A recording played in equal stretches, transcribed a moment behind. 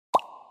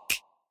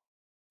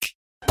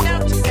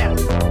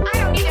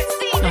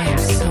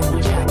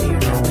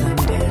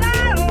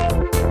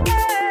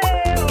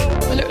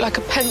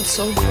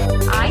pencil.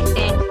 I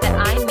think that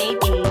I may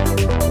be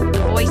the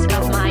voice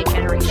of my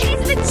generation.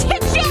 It's the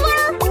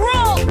titular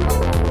role!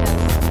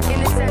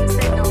 In the sense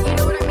that, no, you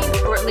know what I mean?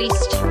 Or at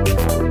least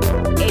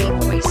a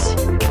voice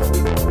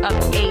of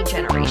a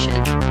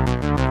generation.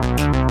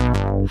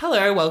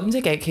 Hello, welcome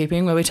to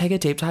Gatekeeping, where we take a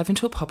deep dive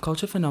into a pop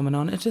culture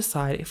phenomenon and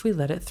decide if we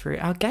let it through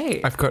our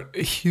gate. I've got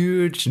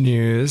huge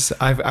news.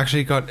 What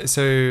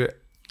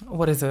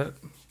is it?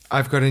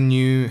 I've got a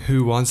new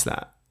Who Was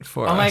That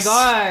for us. Oh my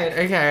God.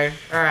 Okay.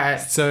 All right.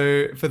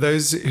 So for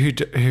those who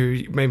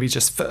maybe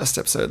just first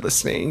episode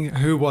listening,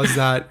 Who Was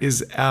That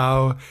is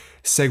our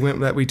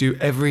segment that we do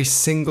every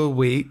single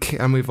week,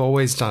 and we've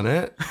always done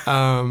it.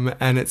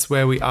 And it's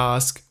where we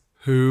ask,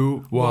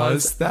 who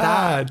was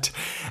that?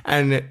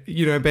 And,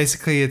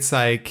 basically it's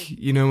like,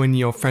 when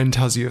your friend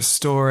tells you a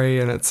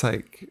story and it's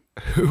like,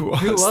 who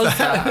was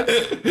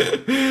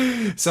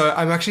that? So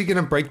I'm actually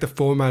going to break the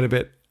format a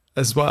bit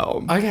as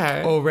well.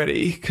 Okay.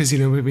 Already, because,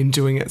 we've been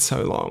doing it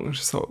so long.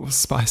 Just thought we'll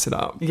spice it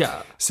up.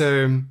 Yeah.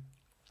 So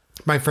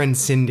my friend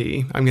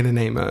Cindy, I'm going to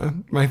name her.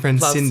 My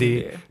friend Love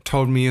Cindy Cindy.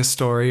 told me a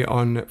story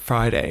on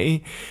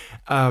Friday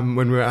when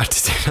we were out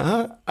to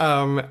dinner.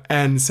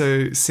 And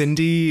so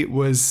Cindy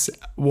was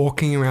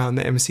walking around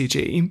the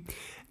MCG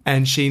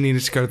and she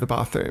needed to go to the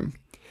bathroom.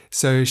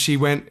 So she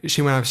went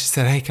up, she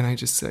said, hey, can I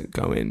just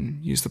go in,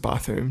 use the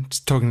bathroom?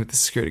 Just talking to the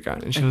security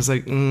guard. And she was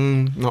like,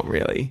 not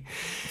really.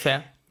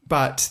 Fair.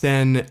 But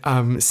then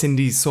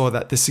Cindy saw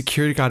that the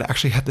security guard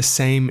actually had the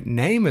same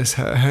name as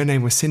her. Her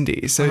name was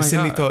Cindy. So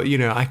Cindy thought,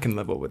 I can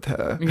level with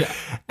her. Yeah.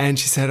 And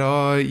she said,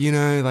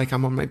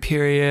 I'm on my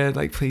period.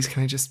 Please,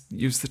 can I just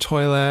use the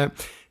toilet?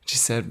 She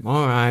said,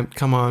 all right,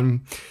 come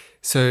on.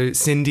 So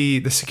Cindy,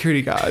 the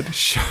security guard,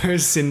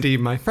 shows Cindy,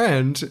 my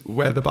friend,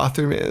 where the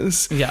bathroom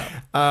is. Yeah.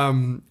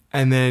 And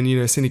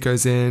then, Cindy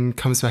goes in,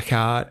 comes back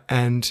out,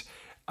 and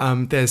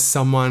there's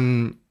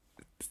someone...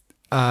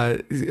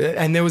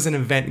 and there was an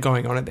event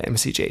going on at the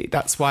MCG.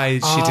 That's why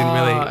she didn't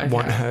really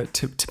want her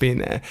to be in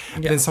there. Yeah.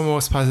 But then someone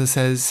walks past and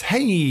says,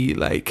 hey,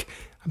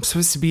 I'm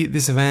supposed to be at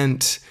this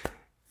event.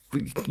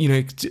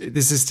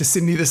 This is to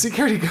Cindy, the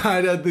security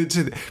guard. I'm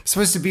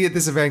supposed to be at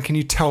this event. Can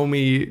you tell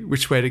me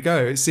which way to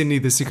go? Cindy,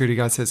 the security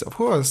guard, says, of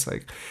course.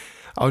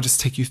 I'll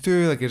just take you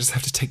through. I just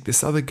have to take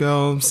this other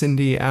girl,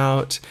 Cindy,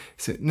 out.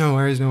 He said, no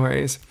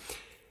worries.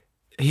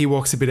 He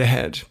walks a bit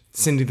ahead.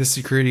 Cindy, the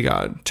security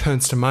guard,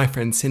 turns to my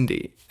friend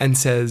Cindy and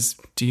says,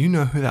 do you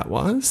know who that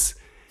was?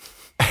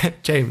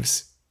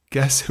 James,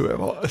 guess who it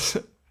was?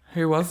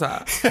 Who was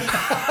that?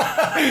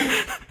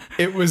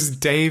 It was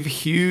Dave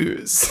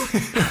Hughes.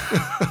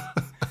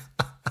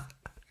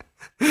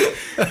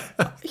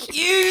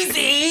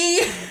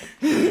 Hughesy!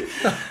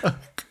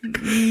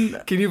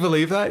 Can you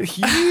believe that?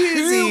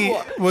 Hughes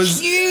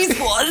was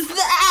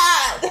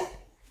that?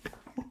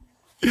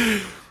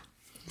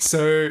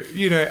 So,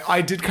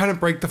 I did kind of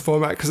break the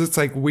format because it's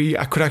like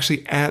I could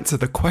actually answer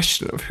the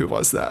question of who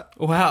was that.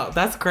 Wow,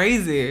 that's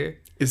crazy.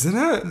 Isn't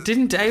it?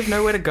 Didn't Dave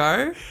know where to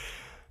go?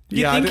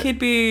 You'd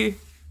think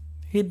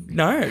he'd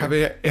know. Have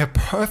a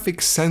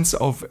perfect sense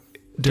of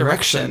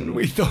direction.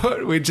 We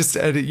thought we just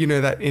had,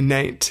 that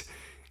innate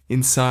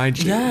inside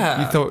you.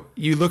 Yeah. You thought,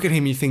 you look at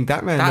him, you think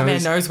that man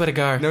knows where to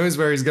go. Knows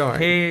where he's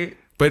going. He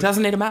But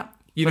doesn't need a map.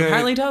 But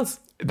apparently does.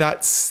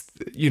 That's,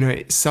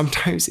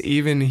 sometimes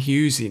even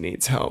Hughesy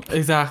needs help.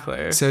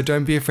 Exactly. So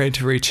don't be afraid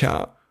to reach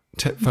out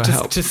for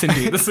help. To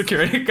Cindy, the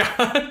security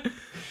guard.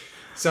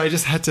 So I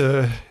just had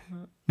to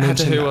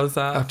mention who was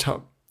that up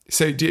top.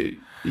 So we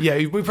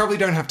probably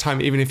don't have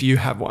time, even if you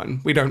have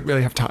one. We don't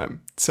really have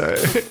time.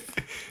 So,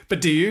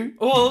 but do you?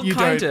 Well, you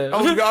kind don't.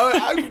 of.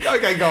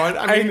 Okay, go on.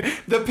 I mean,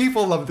 the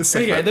people love the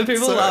segment. Okay, the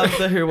people love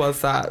the Who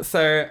Was That.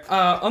 So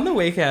on the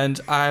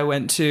weekend, I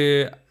went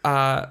to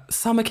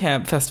Summer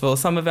Camp Festival.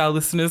 Some of our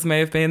listeners may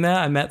have been there.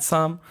 I met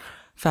some.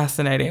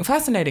 Fascinating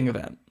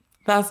event.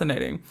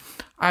 Fascinating.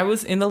 I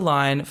was in the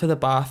line for the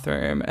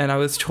bathroom and I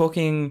was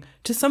talking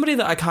to somebody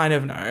that I kind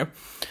of know.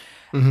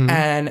 Mm-hmm.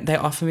 And they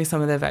offer me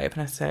some of their vape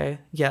and I say,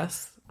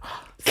 yes.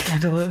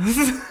 Scandalous.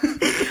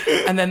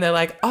 And then they're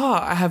like, oh,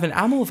 I have an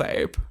Amel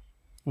vape.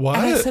 What?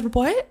 And I said,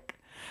 what?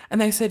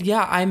 And they said,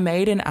 yeah, I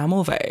made an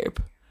Amel vape.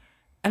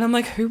 And I'm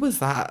like, who was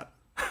that?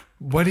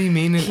 What do you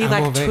mean an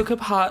Amel vape? He took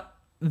apart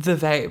the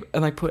vape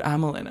and put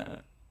Amel in it.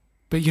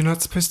 But you're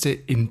not supposed to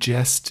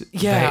ingest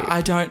Yeah, vape.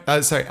 I don't.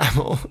 Sorry,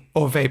 Amel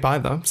or vape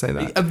either. Say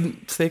that.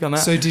 Speak on that.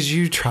 So did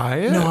you try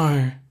it?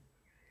 No.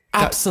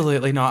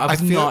 Absolutely not. I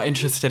was not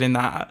interested in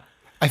that.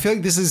 I feel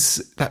like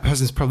that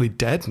person's probably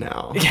dead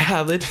now.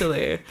 Yeah,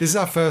 literally. This is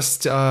our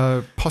first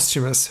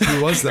posthumous.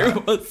 Who was that?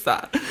 Who was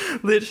that?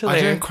 Literally.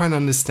 I don't quite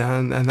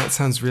understand, and that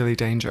sounds really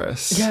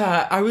dangerous.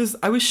 Yeah, I was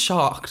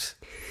shocked.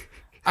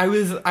 I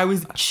was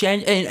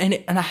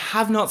and I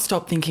have not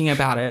stopped thinking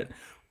about it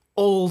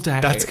all day.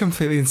 That's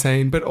completely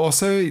insane, but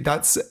also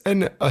that's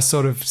a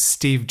sort of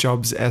Steve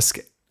Jobs-esque,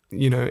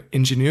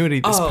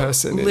 ingenuity this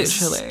person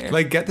is.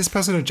 Literally. Get this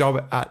person a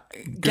job at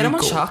Google. Get him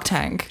on Shark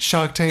Tank.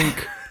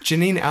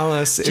 Janine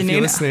Alice, if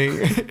you're listening,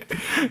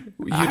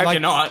 hope you're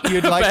not.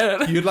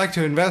 You'd like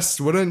to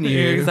invest, wouldn't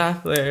you?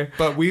 Exactly.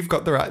 But we've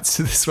got the rights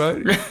to this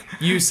one.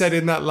 You said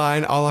in that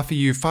line, I'll offer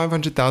you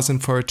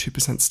 $500,000 for a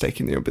 2% stake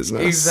in your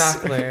business.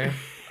 Exactly.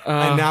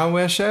 And now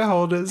we're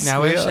shareholders.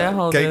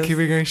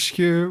 Gatekeeping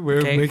HQ.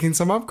 We're making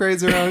some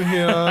upgrades around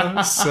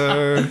here.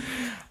 So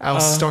our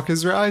stock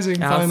is rising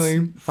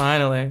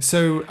finally.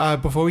 So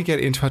before we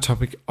get into our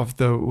topic of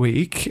the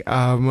week,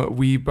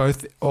 we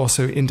both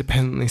also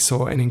independently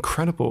saw an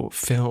incredible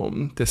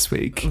film this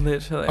week.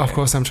 Literally. Of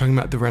course, I'm talking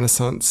about the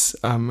Renaissance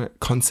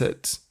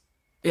concert.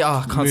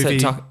 Yeah,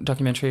 concert movie.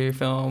 documentary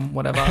film,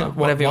 whatever.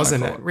 Whatever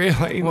wasn't it?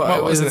 Really?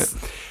 What wasn't it?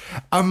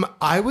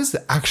 I was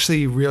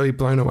actually really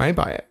blown away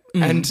by it.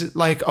 And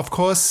like, of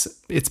course,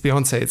 it's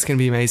Beyonce. It's going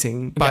to be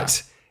amazing.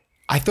 But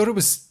I thought it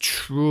was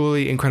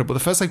truly incredible. The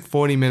first like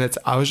 40 minutes,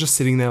 I was just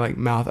sitting there like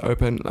mouth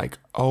open, like,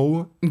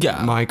 oh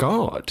my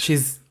God.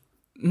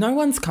 No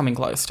one's coming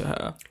close to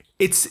her.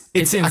 It's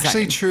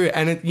actually true.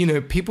 And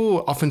it,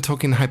 people often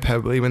talk in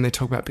hyperbole when they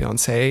talk about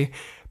Beyonce,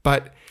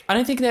 but I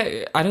don't think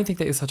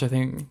there is such a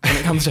thing when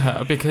it comes to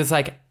her, because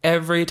like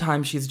every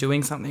time she's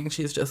doing something,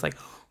 she's just like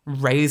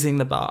raising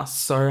the bar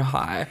so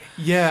high.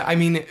 Yeah, I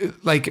mean,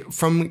 like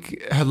from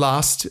her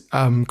last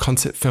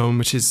concert film,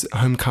 which is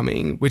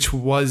Homecoming, which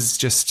was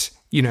just,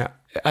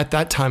 at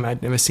that time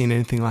I'd never seen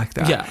anything like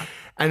that. Yeah.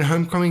 And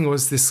Homecoming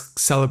was this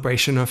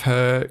celebration of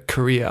her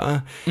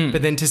career.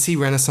 But then to see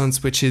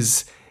Renaissance, which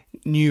is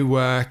new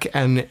work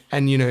and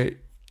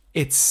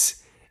it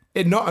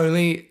not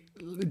only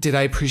did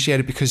I appreciate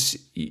it because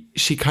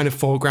she kind of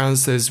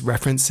foregrounds those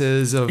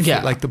references of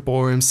like the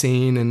ballroom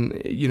scene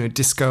and,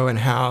 disco and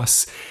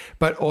house,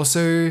 but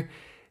also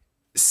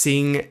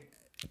seeing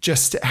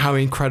just how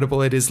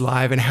incredible it is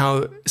live and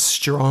how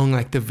strong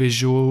like the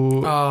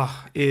visual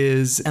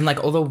is. And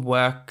like all the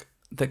work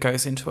that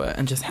goes into it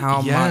and just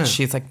how much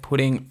she's like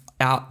putting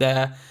out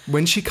there.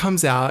 When she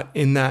comes out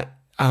in that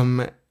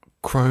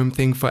chrome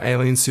thing for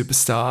Alien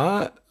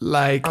Superstar,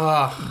 like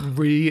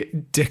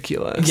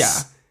ridiculous. Yeah.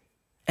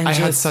 And I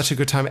had such a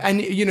good time. And,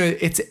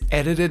 it's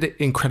edited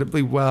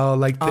incredibly well.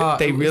 Like,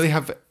 they really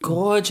have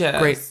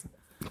gorgeous,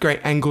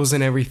 great angles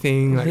and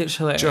everything. Like,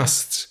 literally.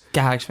 Just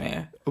gagged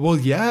me. Well,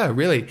 yeah,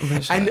 really.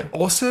 Literally. And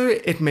also,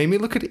 it made me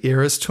look at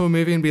Eras Tour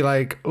movie and be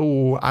like,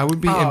 oh, I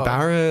would be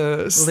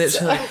embarrassed.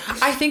 Literally.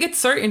 I think it's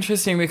so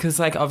interesting because,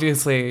 like,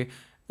 obviously,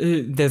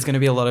 there's going to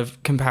be a lot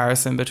of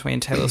comparison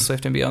between Taylor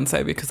Swift and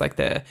Beyonce because, like,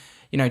 they're,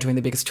 doing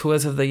the biggest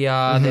tours of the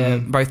year. They're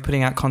both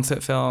putting out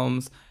concert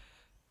films.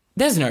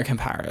 There's no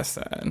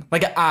comparison,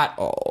 like, at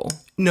all.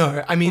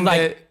 No, I mean,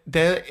 like,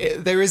 there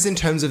is in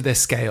terms of their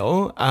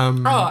scale.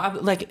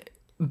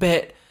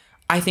 But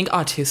I think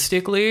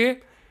artistically,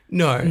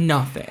 no,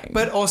 nothing.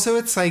 But also,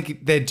 it's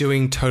like they're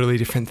doing totally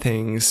different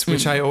things,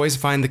 which I always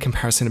find the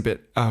comparison a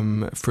bit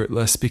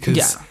fruitless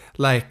because,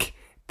 like,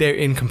 they're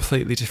in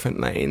completely different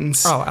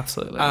lanes. Oh,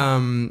 absolutely.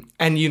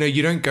 And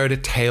you don't go to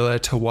Taylor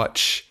to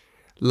watch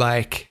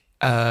like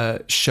a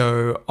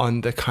show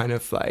on the kind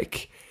of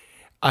like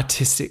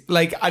artistic,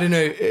 like, I don't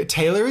know,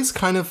 Taylor is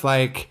kind of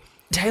like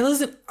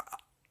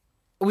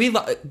we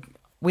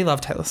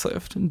love Taylor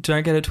Swift,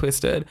 don't get it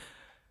twisted.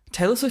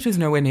 Taylor Swift is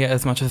nowhere near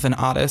as much as an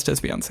artist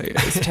as Beyonce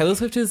is. Taylor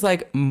Swift is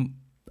like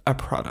a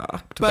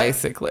product,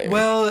 basically.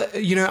 Well,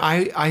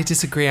 I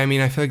disagree. I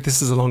mean, I feel like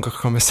this is a longer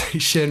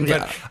conversation,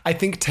 but I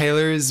think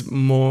Taylor is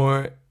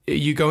more,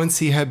 you go and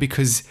see her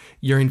because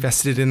you're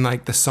invested in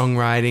like the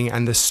songwriting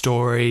and the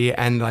story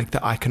and like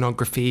the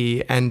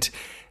iconography and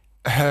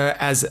her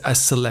as a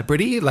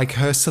celebrity. Like,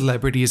 her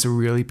celebrity is a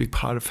really big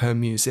part of her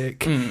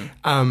music.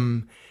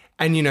 And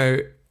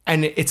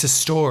and it's a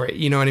story,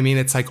 you know what I mean?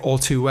 It's like All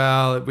Too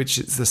Well, which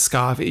is the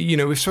scarf.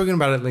 We've spoken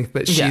about it at length,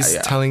 but she's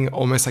telling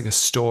almost like a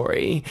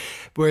story.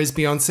 Whereas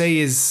Beyonce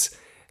is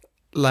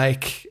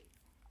like,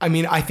 I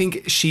mean, I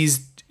think she's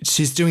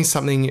doing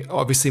something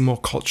obviously more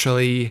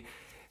culturally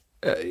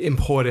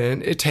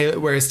important.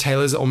 Whereas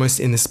Taylor's almost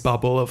in this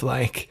bubble of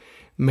like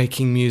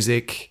making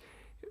music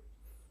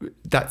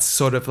that's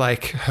sort of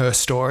like her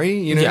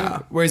story,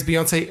 Whereas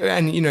Beyonce,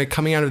 and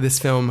coming out of this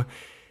film,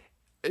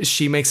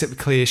 she makes it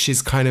clear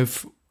she's kind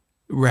of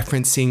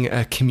referencing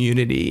a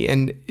community,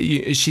 and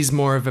she's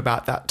more of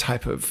about that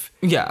type of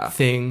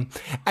thing.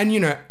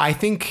 And I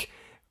think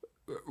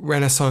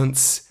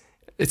Renaissance,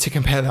 to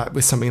compare that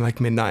with something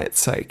like Midnight,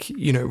 it's like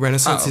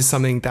Renaissance is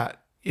something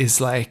that is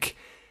like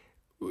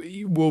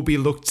will be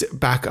looked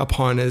back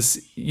upon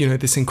as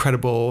this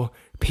incredible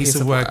piece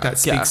of work that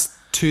speaks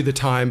to the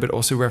time, but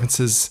also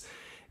references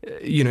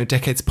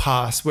decades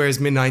past. Whereas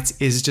Midnight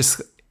is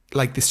just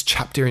like this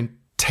chapter in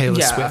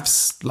Taylor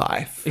Swift's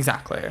life.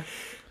 Exactly.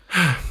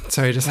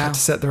 Sorry, I just had to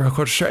set the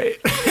record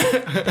straight.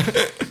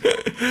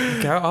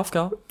 Go off,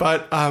 girl.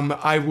 But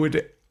I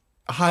would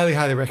highly,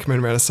 highly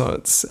recommend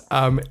Renaissance.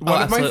 One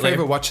of my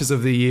favorite watches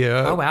of the year.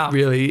 Oh, wow.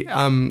 Really.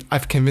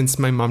 I've convinced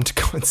my mum to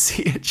go and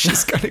see it.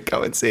 She's going to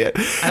go and see it.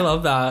 I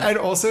love that. And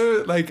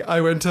also, like,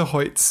 I went to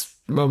Hoyt's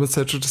Mama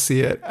Central to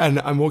see it, and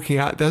I'm walking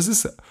out. There's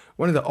this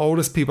one of the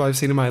oldest people I've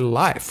seen in my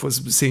life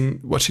was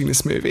watching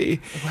this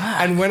movie. Wow.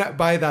 And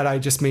by that, I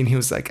just mean he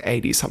was like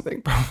 80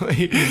 something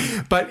probably.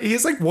 But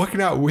he's like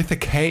walking out with a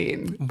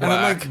cane. And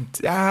I'm like,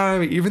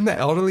 damn, even the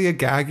elderly are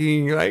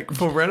gagging like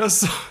for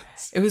Renaissance.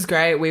 It was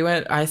great.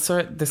 I saw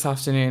it this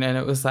afternoon and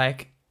it was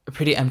like a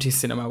pretty empty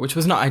cinema, which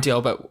was not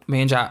ideal, but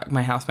me and Jack,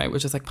 my housemate, were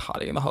just like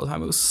partying the whole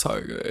time. It was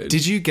so good.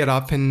 Did you get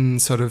up and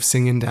sort of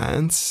sing and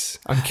dance?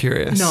 I'm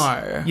curious.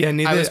 No. Yeah,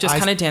 neither. I was just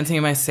kind of dancing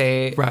in my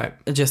seat. Right.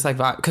 Just like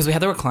that. Because we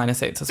had the recliner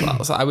seats as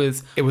well. So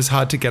It was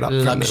hard to get up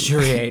from them.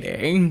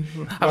 luxuriating.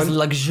 I was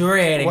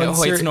luxuriating at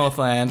Hoyts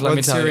Northland, let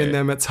me tell you. Once you're in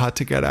them, it's hard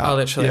to get out. Oh,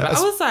 literally. Yeah, But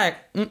I was like,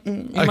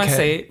 in my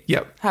seat.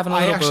 Yep. Having a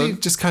little I actually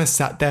book. just kind of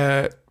sat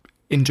there,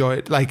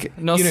 enjoyed, like...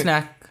 No you know,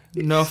 snack,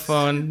 no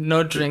phone,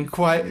 no drink.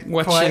 Quite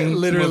watching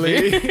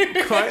literally.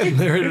 movie. Quite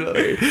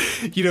literally.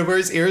 You know,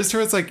 whereas Eras Tour,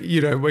 it's like, you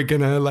know, we're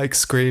gonna like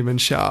scream and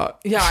shout.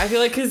 Yeah, I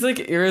feel like because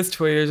like Eras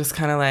Tour, you're just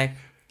kind of like,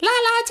 la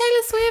la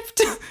Taylor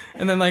Swift.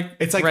 And then like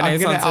It's like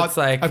Renaissance, it's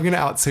like, I'm gonna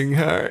outsing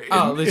her.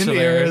 In literally.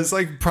 Eras,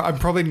 like I'm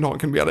probably not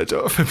gonna be able to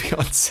do it for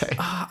Beyonce.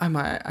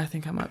 I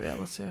think I might be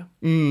able to.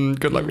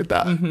 Good luck with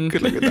that.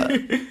 Good luck with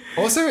that.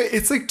 Also,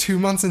 it's like 2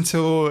 months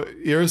until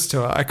Eras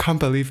Tour. I can't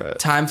believe it.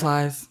 Time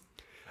flies.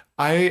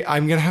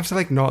 I'm gonna have to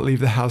like not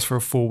leave the house for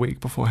a full week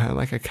beforehand.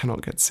 Like I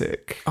cannot get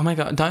sick. Oh my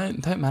God,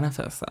 don't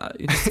manifest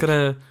that. You just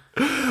gotta.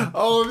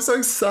 Oh, I'm so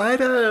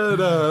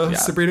excited.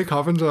 Sabrina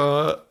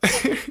Carpenter.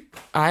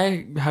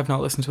 I have not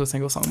listened to a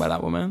single song by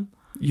that woman.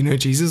 You know,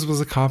 Jesus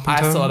was a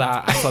carpenter. I saw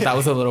that. I thought that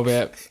was a little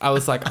bit. I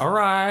was like, all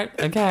right,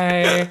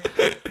 okay.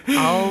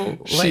 I'll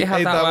let you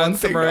have ate that one,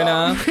 thing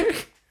Sabrina.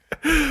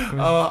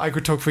 Oh, I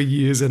could talk for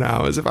years and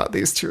hours about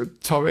these two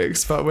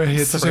topics, but we're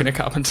here Sabrina to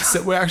Carpenter.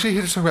 So we're actually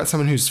here to talk about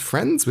someone who's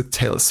friends with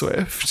Taylor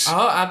Swift.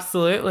 Oh,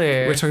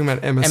 absolutely. We're talking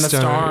about Emma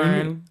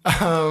Stone.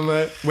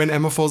 When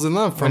Emma Falls in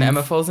Love. When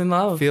Emma Falls in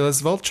Love.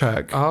 Fearless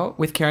Voltrack. Oh,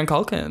 with Kieran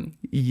Culkin.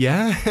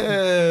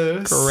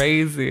 Yes.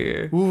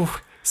 Crazy. Ooh.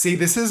 See,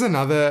 this is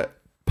another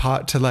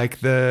part to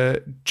like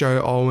the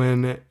Joe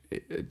Alwyn,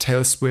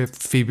 Taylor Swift,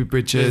 Phoebe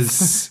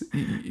Bridges,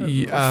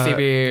 Phoebe Waller-Bridge.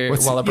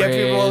 Yeah,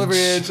 Phoebe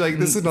Waller-Bridge. Like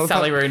this is another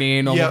Sally part.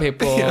 Rooney, normal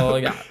people.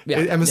 Yeah.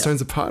 Emma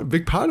Stone's a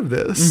big part of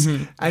this,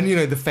 and you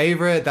know the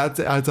favorite. That's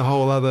a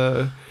whole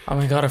other. Oh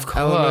my God! Of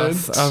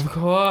course, element. of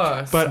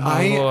course. But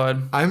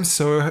Lord. I'm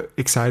so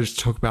excited to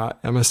talk about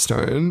Emma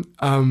Stone.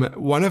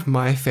 One of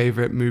my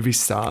favorite movie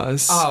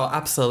stars. Oh,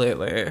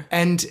 absolutely.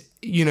 And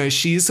you know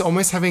she's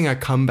almost having a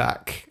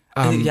comeback.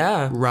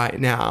 Right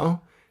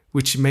now.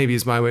 Which maybe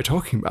is why we're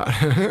talking about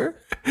her.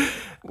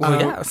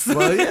 Yes.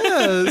 Well,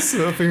 yes.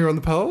 Finger on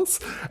the pulse.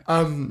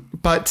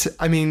 But,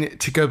 I mean,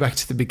 to go back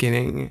to the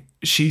beginning,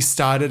 she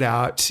started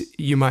out,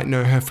 you might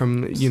know her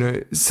from, you know,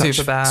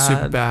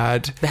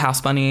 Superbad. The House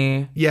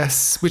Bunny.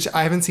 Yes, which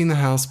I haven't seen The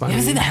House Bunny. You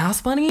haven't seen The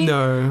House Bunny?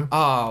 No.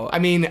 Oh. I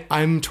mean,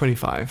 I'm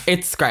 25.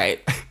 It's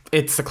great.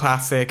 It's a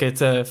classic. It's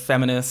a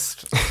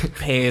feminist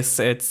piece.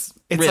 It's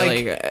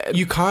really like good.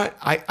 You can't.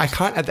 I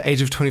can't at the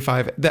age of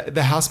 25.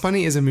 The House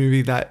Bunny is a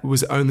movie that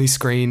was only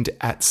screened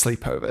at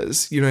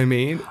sleepovers. You know what I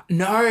mean?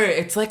 No,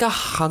 it's like a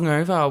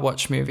hungover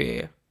watch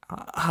movie.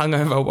 I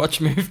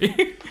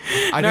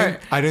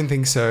don't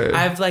think so.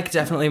 I've like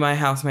definitely my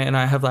housemate and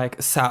I have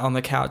like sat on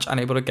the couch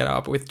unable to get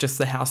up with just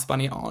the House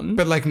Bunny on.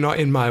 But like not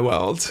in my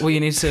world. Well, you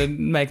need to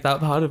make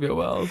that part of your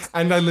world.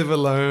 And I live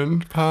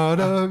alone. Part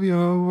of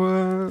your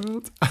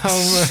world.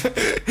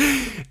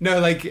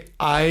 No, like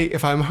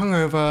if I'm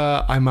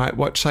hungover, I might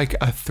watch like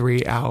a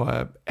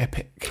 3-hour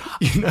epic.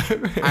 You know.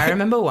 I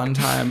remember one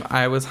time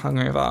I was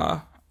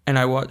hungover and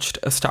I watched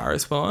A Star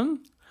Is Born.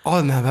 Oh,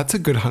 no, that's a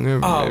good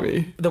hungover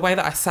movie. The way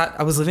that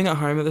I was living at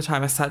home at the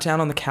time. I sat down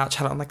on the couch,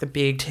 had it on like the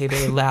big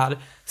TV, loud,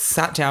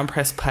 sat down,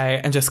 pressed play,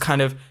 and just kind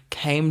of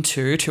came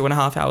to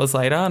 2.5 hours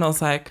later. And I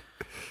was like,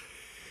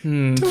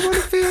 Don't want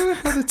to feel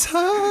another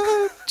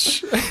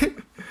touch.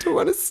 Don't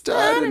want to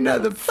start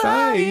another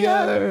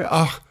fire.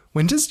 Oh,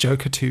 when does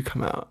Joker 2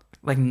 come out?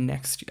 Like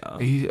next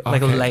year.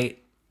 Like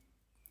late.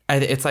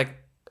 It's like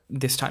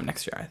this time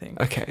next year, I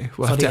think. Okay,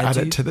 we'll have to add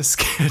it to the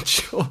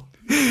schedule.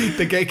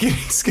 The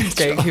gatekeeping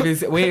schedule.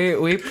 Gatekeepers.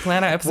 We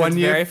plan our episodes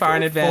very far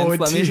in advance.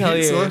 Let me tell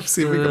you. So let's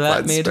see if we can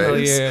find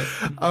space.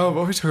 Oh, what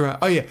were we talking about?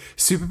 Oh yeah,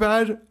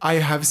 Superbad. I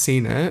have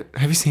seen it.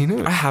 Have you seen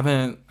it? I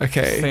haven't.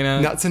 Okay, seen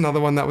it. That's another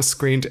one that was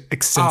screened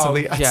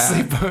extensively at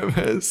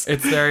sleepovers.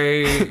 It's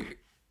very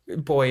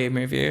boy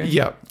movie.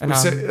 Yep. And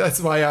so that's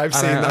why I've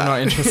seen that. I'm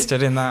not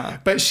interested in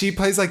that. But she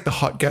plays like the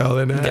hot girl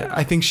in it. Yeah.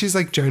 I think she's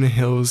like Jonah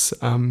Hill's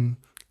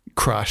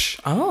crush.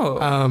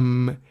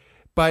 Oh.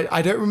 But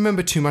I don't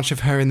remember too much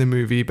of her in the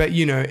movie. But,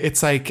 you know,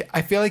 it's like,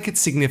 I feel like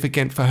it's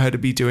significant for her to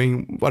be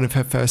doing one of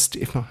her first,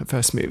 if not her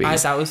first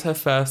movies. That was her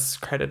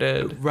first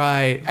credited.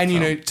 Right. And,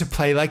 you know, to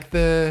play like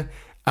the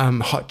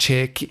hot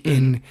chick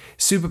in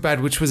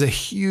Superbad, which was a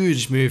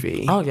huge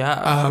movie. Oh,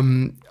 yeah.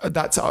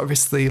 That's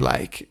obviously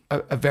like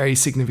a very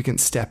significant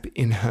step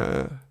in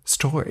her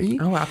story.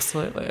 Oh,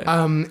 absolutely.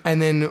 And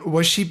then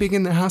was she big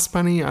in The House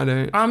Bunny? I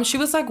don't... She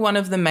was like one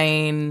of the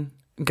main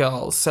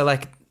girls. So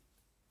like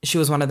she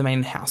was one of the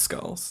main house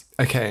girls.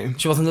 Okay.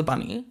 She wasn't the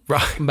bunny.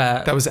 Right.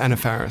 But That was Anna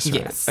Faris, right?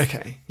 yes.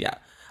 Okay. Yeah.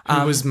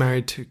 Who was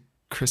married to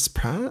Chris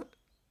Pratt?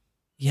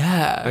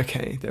 Yeah.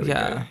 Okay, there we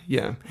Yeah. go.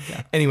 Yeah.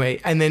 Anyway,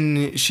 and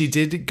then she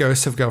did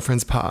Ghosts of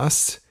Girlfriends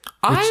Past.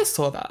 I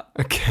saw that.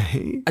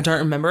 Okay. I don't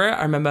remember it.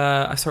 I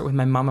remember I saw it with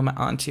my mum and my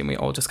auntie, and we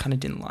all just kind of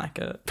didn't like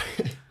it.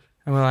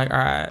 And we're like, all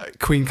right.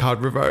 Queen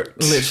card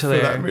revoked. Literally.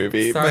 For that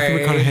movie. Sorry. Matthew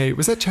McConaughey.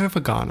 Was that Jennifer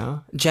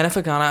Garner?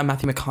 Jennifer Garner and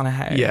Matthew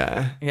McConaughey.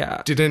 Yeah.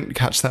 Yeah. Didn't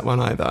catch that one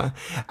either.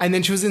 And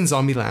then she was in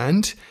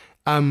Zombieland,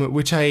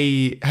 which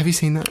have you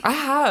seen that? I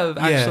have,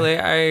 actually.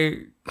 I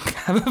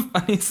have a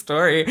funny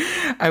story.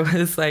 I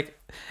was like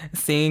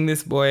seeing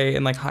this boy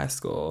in like high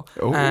school.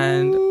 Ooh.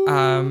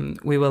 And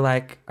we were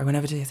like, I went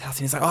over to his house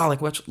and he's like, oh,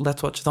 like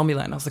let's watch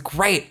Zombieland. I was like,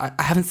 great. I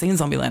haven't seen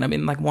Zombieland. I've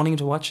been like wanting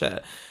to watch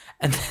it.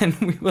 And then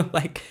we were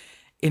like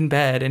in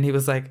bed and he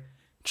was like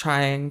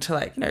trying to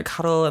like, you know,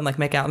 cuddle and like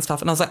make out and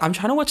stuff. And I was like, I'm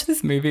trying to watch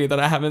this movie that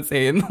I haven't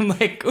seen. I'm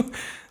like,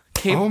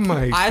 keep Oh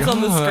my eyes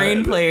on the God.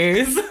 screen,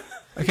 please.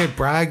 Okay,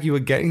 brag, you were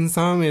getting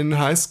some in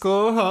high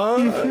school, huh?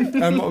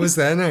 And what was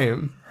their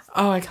name?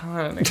 Oh, I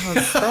can't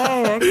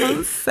say. I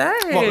can't say.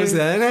 What was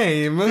their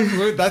name?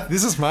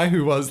 This is my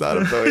who was that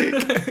of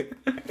the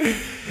week.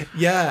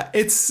 Yeah,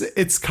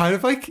 it's kind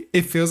of like,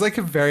 it feels like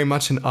a very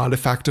much an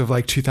artifact of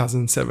like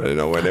 2007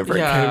 or whenever it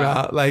came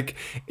out. Like,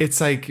 it's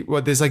like,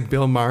 there's like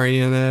Bill Murray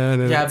in it.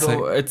 And Yeah, it's but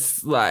like,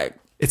 it's like,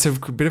 it's a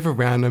bit of a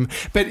random,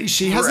 but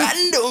she has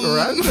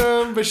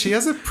random, but she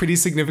has a pretty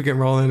significant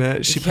role in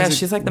it. She plays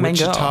she's like the main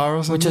girl. Wichita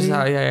or something.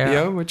 Wichita,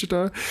 yeah.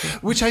 Wichita.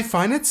 Which I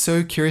find it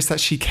so curious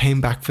that she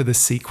came back for the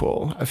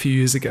sequel a few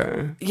years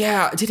ago.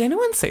 yeah. Did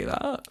anyone see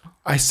that?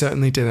 I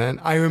certainly didn't.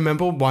 I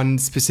remember one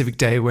specific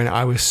day when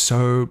I was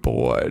so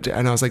bored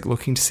and I was like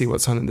looking to see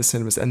what's on in the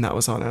cinemas and that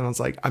was on and I was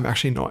like, I'm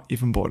actually not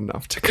even bored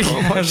enough to go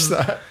and watch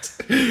that.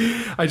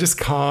 I just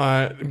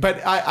can't.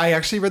 But I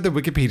actually read the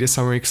Wikipedia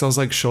summary because I was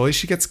like, surely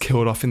she gets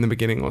killed off in the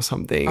beginning or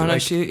something. Oh, no,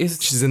 like, she is.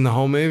 she's in the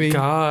whole movie.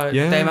 God,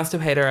 Yeah. they must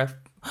have paid her.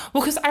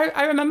 Well, because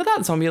I remember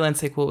that Zombieland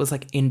sequel was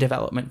like in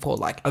development for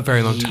like A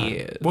very long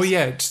years. time. Well,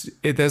 yeah,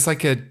 there's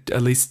like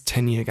at least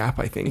 10-year gap,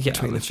 I think, Yeah,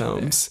 between the literally.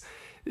 films.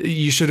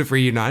 You should have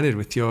reunited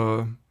with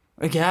your...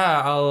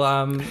 Yeah,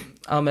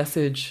 I'll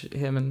message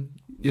him and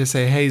You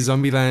say, hey,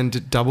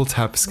 Zombieland Double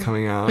Tap's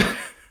coming out.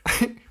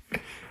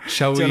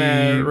 Shall do you we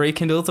want to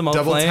rekindle some old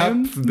double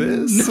flame? tap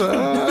this?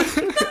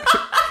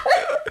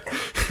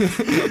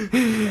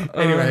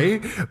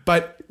 Anyway,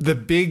 but the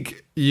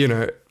big,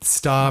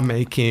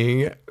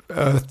 star-making,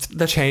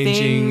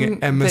 earth-changing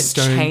Thing Emma that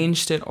Stone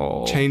changed it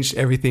all. changed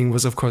everything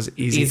was, of course,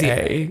 Easy Easy A.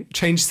 A.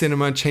 Changed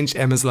cinema, changed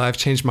Emma's life,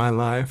 changed my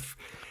life.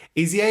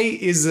 Easy A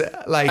is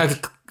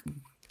like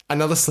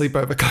another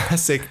sleepover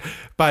classic,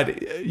 but,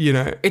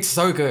 It's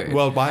so good.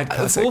 worldwide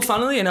classic. Well,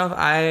 funnily enough,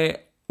 I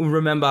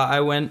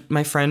remember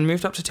my friend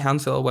moved up to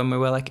Townsville when we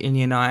were like in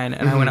year 9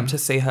 and I went up to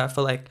see her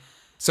for like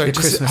So the just,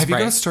 Christmas have you got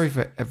break. a story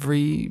for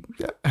every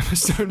Emma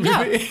Stone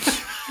movie?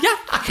 Yeah.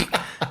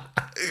 Yeah.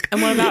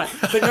 And what about it?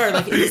 But no,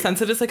 like in the sense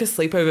that it's like a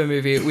sleepover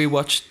movie, we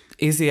watched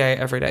Easy A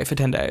every day for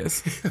 10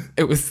 days.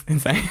 It was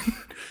insane.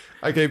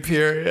 Okay,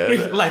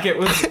 period. like it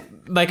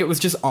was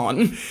just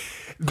on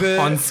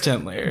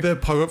constantly. The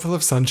Pocket Full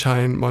of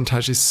Sunshine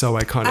montage is so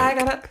iconic.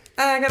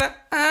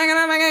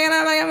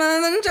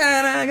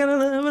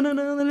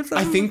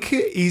 I think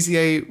Easy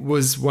A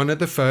was one of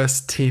the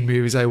first teen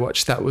movies I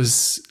watched that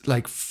was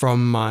like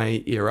from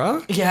my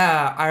era.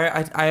 Yeah,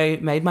 I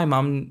made my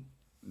mum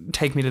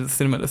take me to the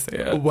cinema to see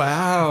it.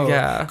 Wow.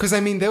 Yeah. Because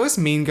I mean, there was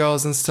Mean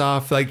Girls and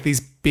stuff, like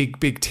these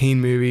big teen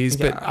movies,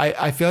 but Yeah.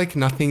 I feel like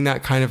nothing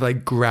that kind of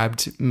like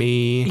grabbed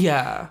me.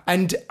 Yeah.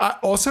 And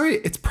also,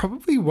 it's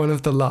probably one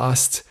of the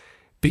last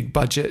big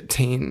budget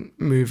teen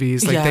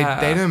movies. Like Yeah.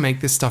 they don't make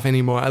this stuff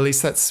anymore. At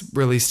least that's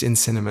released in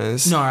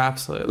cinemas. No,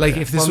 absolutely. Like,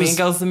 if this Mean was-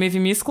 Girls the movie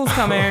musical's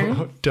coming.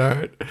 Oh,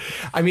 don't.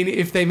 I mean,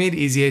 if they made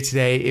Easier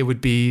today, it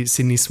would be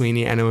Sydney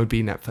Sweeney and it would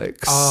be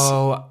Netflix.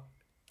 Oh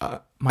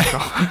my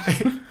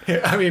god.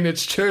 I mean,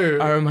 it's true.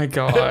 Oh my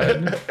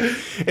god.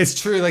 It's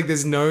true. Like,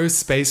 there's no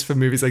space for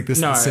movies like this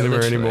in No, the cinema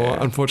literally. anymore,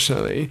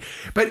 unfortunately.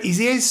 But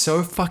Easy A is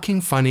so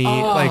fucking funny.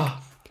 Like,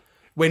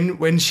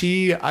 when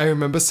she, I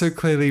remember so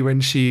clearly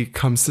when she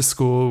comes to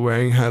school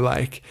wearing her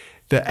like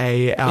the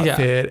A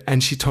outfit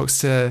and she talks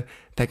to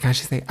that guy.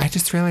 She's like, I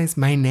just realized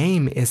my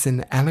name is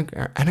an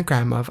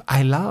anagram of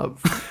I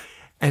love.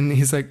 And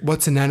he's like,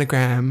 what's an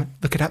anagram?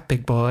 Look it up,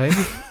 big boy.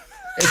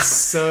 It's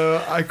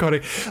so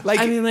iconic. Like,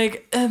 I mean,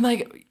 like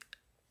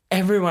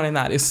everyone in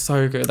that is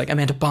so good. Like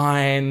Amanda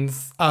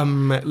Bynes,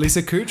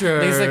 Lisa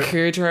Kudrow. Lisa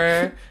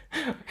Kudrow.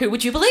 Who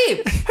would you believe?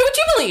 Who would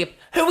you believe?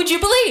 Who would you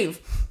believe?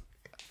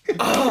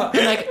 Oh,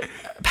 and like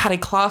Patty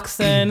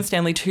Clarkson,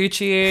 Stanley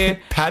Tucci,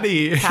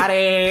 Patty.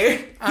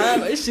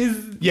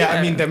 She's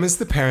I mean, Them as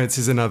the Parents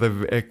is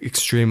another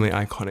extremely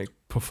iconic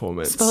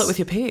performance. Spell it with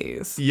your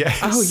P's. Yes.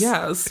 Oh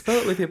yeah,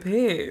 spell it with your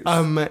P's.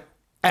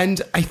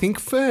 And I think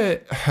for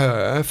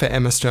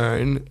Emma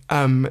Stone,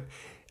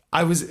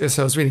 I was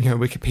reading her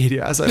Wikipedia,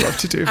 as I love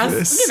to do for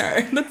this.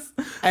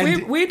 You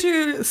know, we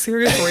do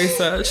serious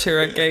research here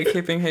at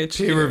Gatekeeping HQ.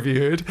 She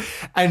reviewed,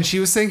 and she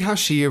was saying how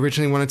she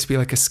originally wanted to be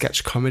like a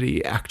sketch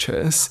comedy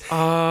actress.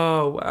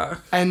 Oh, wow.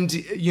 And,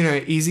 you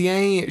know, Easy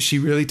A, she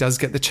really does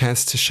get the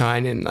chance to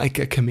shine in like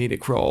a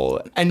comedic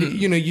role. And,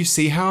 you know, you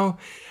see how,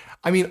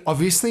 I mean,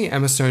 obviously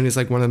Emma Stone is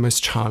like one of the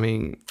most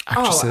charming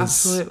actresses. Oh,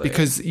 absolutely.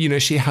 Because, you know,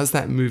 she has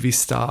that movie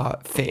star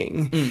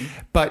thing.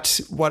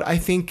 But what I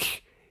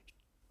think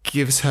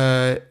gives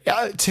her,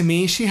 to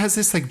me, she has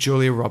this like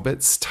Julia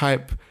Roberts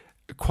type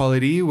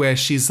quality where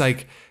she's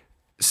like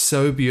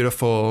so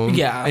beautiful.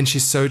 Yeah. And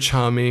she's so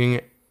charming.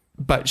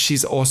 But she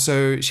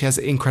has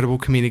incredible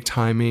comedic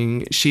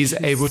timing. She's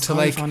able to so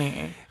like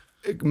funny.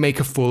 make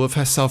a fool of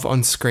herself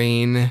on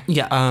screen.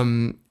 Yeah.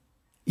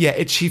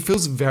 She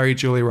feels very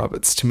Julia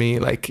Roberts to me.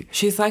 Like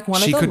She's like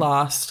one of the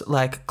last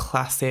like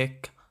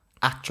classic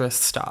actress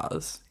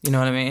stars. You know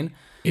what I mean?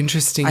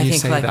 Interesting I you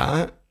think, say like,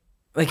 that.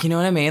 Like, you know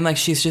what I mean? Like,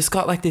 she's just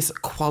got like this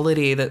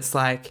quality that's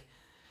like,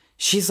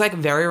 she's like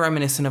very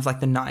reminiscent of like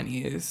the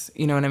 90s.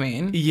 You know what I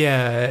mean?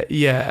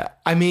 Yeah.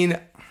 I mean,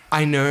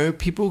 I know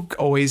people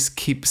always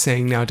keep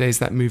saying nowadays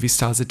that movie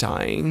stars are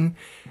dying.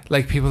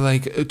 Like people are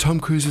like, Tom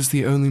Cruise is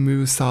the only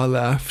movie star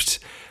left.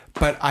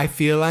 But I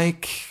feel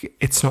like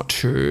it's not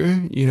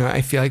true. You know,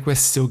 I feel like we're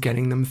still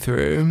getting them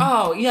through.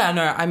 Oh, yeah,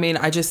 no. I mean,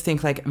 I just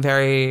think like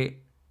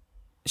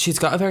she's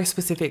got a very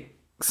specific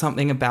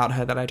something about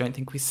her that I don't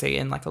think we see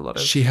in like a lot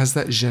of. She has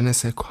that je ne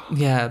sais quoi.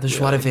 Yeah, the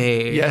joie de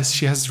vivre. Yes,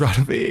 she has joie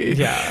de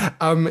vivre.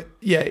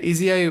 Yeah.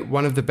 Easy A,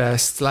 one of the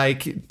best.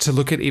 Like to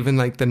look at even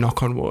like the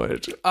Knock on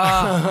Wood.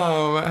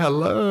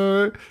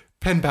 Hello.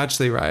 Penn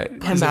Badgley, right?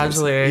 Penn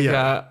Badgley,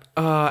 yeah.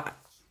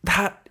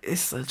 That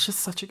is just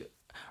such a good.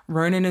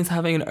 Ronan is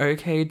having an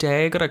okay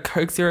day. Got a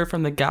Coke Zero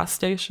from the gas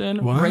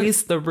station. What?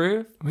 Raised the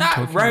roof. That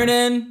Ronan.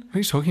 Ronan. What are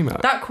you talking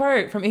about? That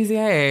quote from Easy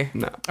A.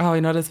 No. Oh,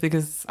 you're not as big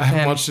as I haven't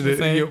Penn, watched it.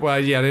 so-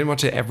 I didn't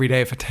watch it every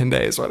day for 10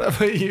 days,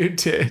 whatever you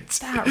did.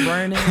 That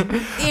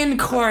Ronan.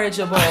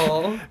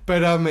 Incorrigible.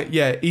 But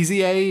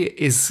Easy A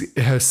is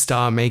her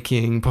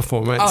star-making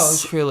performance.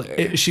 Oh,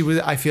 truly.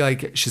 I feel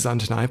like she's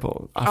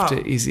undeniable after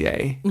Easy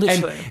A.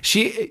 Literally.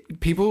 And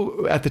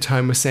people at the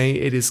time were saying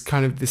it is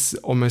kind of this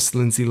almost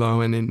Lindsay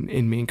Lohan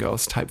in Mean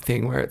Girls type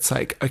thing where it's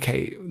like,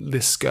 okay,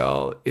 this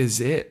girl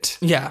is it.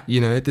 Yeah. You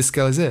know, this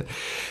girl is it.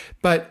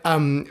 But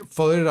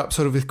followed it up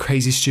sort of with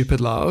Crazy Stupid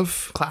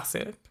Love,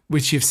 Classic.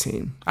 which you've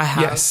seen. I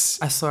have. Yes.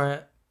 I saw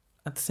it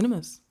at the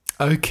cinemas.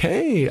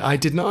 Okay. I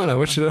did not. I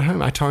watched it at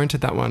home. I torrented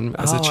that one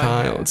as a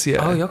child. Okay.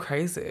 Yeah. Oh, you're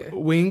crazy.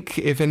 Wink,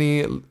 if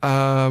any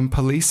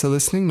police are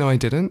listening. No, I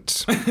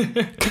didn't.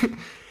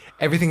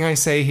 Everything I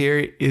say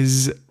here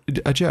is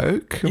a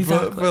joke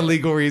for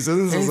legal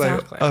reasons.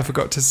 Exactly. I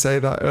forgot to say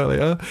that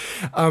earlier.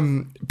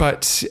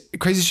 But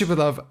Crazy Stupid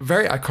Love,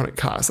 very iconic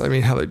cast. I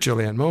mean, hello,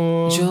 Julianne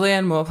Moore.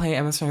 Julianne Moore playing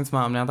Emma Stone's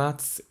mom. Now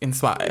that's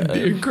inspired.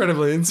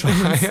 Incredibly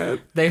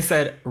inspired. They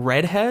said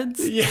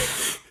redheads. Yeah.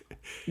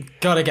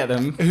 Gotta get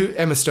them.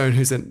 Emma Stone,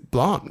 who's a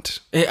blonde.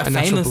 A natural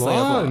Famously a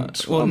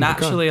blonde. Well, Oh my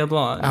naturally God. a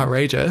blonde.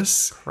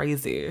 Outrageous.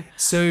 Crazy.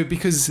 So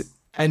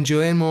and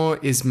Julianne Moore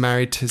is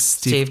married to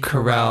Steve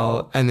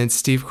Carell, and then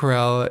Steve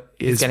Carell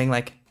is Getting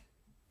like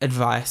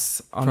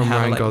advice on from how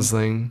Ryan like,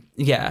 Gosling.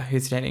 Yeah,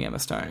 who's dating Emma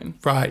Stone.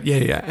 Right,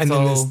 yeah. And So-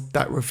 then there's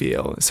that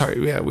reveal. Sorry,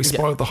 we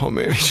spoiled the whole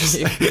movie. We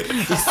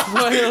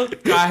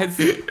spoiled, guys.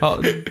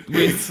 Oh,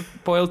 we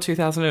spoiled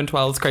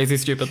 2012's Crazy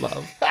Stupid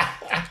Love.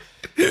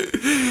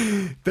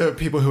 There are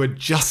people who are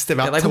just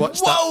about like, to watch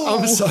 "Whoa!"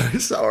 that. I'm so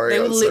sorry. They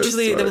were I'm so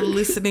literally, they were sorry.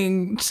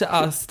 listening to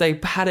us. They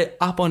had it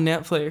up on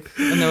Netflix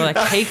and they were like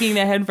taking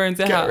their headphones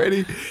out.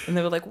 ready. And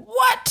they were like,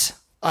 what?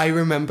 I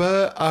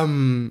remember,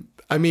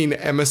 I mean,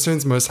 Emma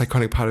Stone's most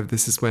iconic part of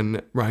this is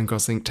when Ryan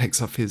Gosling takes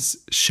off his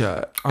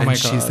shirt. Oh and my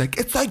she's God. like,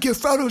 it's like you're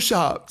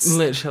photoshopped.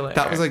 Literally.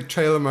 That was like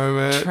trailer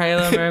moment.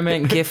 Trailer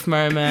moment, GIF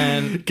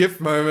moment. GIF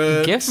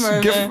moment. GIF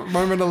moment. GIF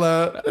moment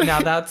alert.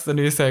 Now that's the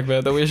new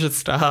segment that we should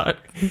start.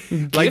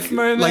 GIF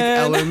moment. Like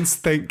Ellen's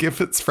Thank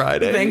GIF It's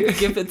Friday. Thank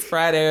GIF It's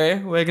Friday.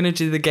 We're going to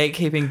do the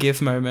gatekeeping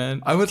GIF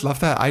moment. I would love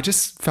that. I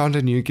just found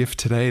a new GIF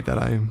today that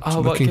I'm Oh,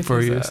 what looking GIF for.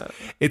 is Use. it?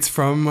 It's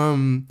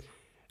from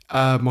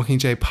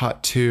Mockingjay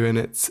Part 2, and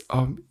it's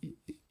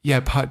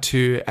Part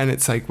 2, and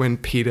it's like when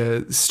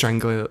Peter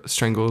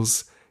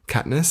strangles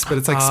Katniss, but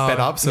it's like sped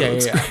up, so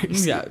it's great.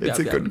 Yeah, it's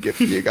a yeah. good gift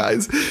for you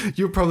guys.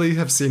 You probably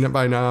have seen it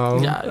by now.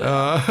 Yeah.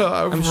 I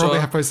probably sure.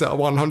 have posted it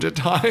 100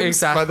 times by the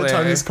Exactly.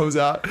 time this comes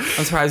out.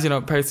 I'm surprised you're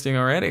not posting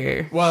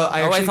already. Well,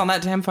 I Always actually, on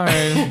that damn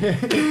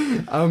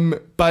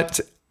phone. but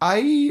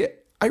I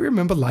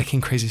remember liking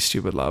Crazy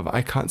Stupid Love.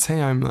 I can't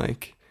say I'm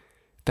like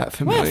that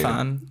familiar. We're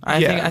fun. I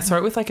Yeah. think I saw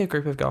it with like a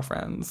group of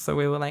girlfriends. So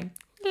we were like,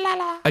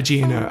 A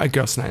G&O, a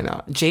girls' night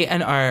out. G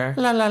and O.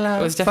 La la la.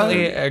 It was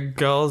definitely a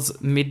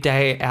girls'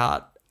 midday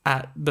out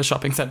at the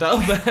shopping centre.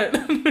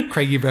 But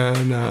Craigie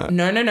Byrne. no.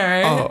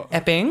 Oh.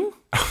 Epping.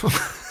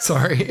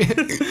 Sorry.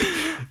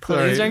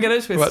 Please don't get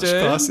it twisted. Much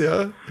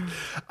classier.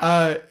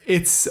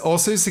 It's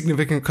also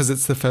significant because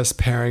it's the first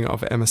pairing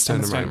of Emma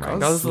Stone and Ryan Gosling.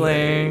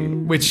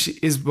 Gosling. Which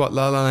is what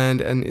La La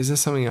Land, and is there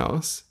something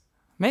else?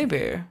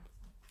 Maybe.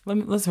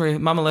 Let's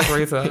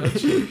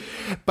research.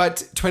 But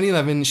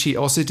 2011, she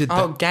also did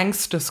Oh,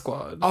 Gangster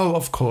Squad. Oh,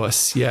 of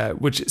course, yeah.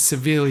 Which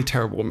severely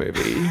terrible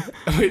movie.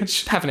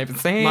 Which Haven't even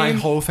seen. my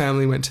whole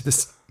family went to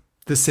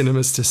the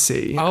cinemas to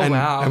see. Oh, and,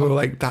 wow. And we were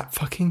like, that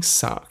fucking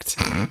sucked.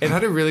 It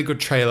had a really good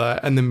trailer,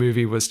 and the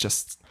movie was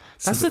just.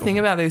 That's the thing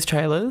about these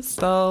trailers.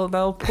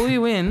 They'll pull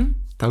you in.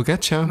 They'll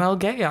get you. They'll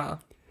get ya.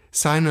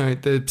 Side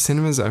note: the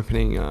cinema's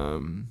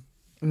opening.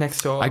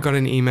 Next door. I got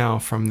an email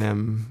from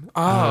them.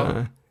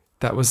 Oh.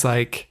 That was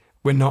like,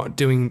 we're not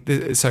doing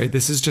sorry,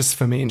 this is just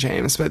for me and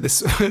James, but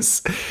this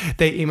was,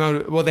 they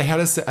emailed, well, they had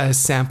a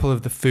sample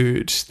of the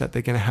food that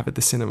they're going to have at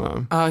the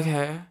cinema.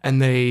 Okay.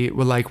 And they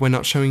were like, we're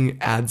not showing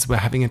ads, we're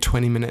having a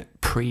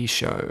 20-minute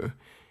pre-show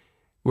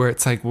where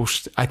it's like, well,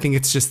 I think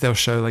it's just they'll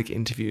show like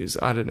interviews.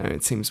 I don't know,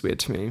 it seems weird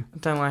to me.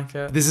 Don't like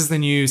it. This is the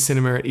new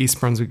cinema at East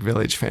Brunswick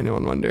Village, for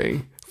anyone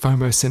wondering.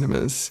 FOMO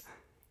Cinemas.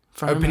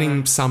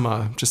 Opening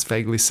summer, just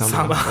vaguely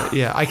summer. But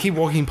yeah, I keep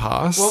walking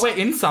past. Well, we're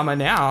in summer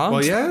now.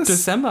 Well, yes.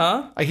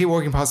 December. I keep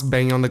walking past,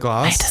 banging on the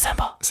glass. Hey,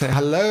 December. Say,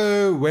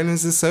 hello, when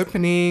is this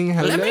opening?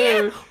 Hello. Let me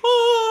in.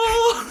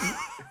 Oh.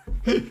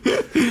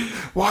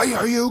 Why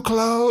are you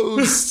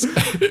closed?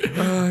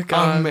 Oh,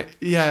 God.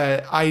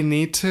 Yeah, I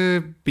need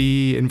to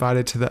be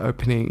invited to the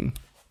opening.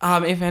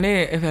 If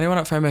anyone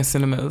at FOMO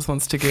Cinemas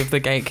wants to give the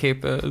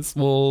gatekeepers,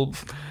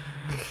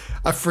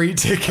 A free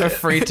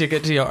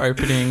ticket to your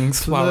opening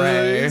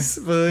soiree. Please.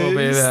 We'll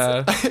be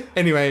there.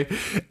 Anyway,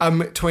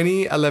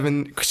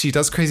 2011, she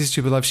does Crazy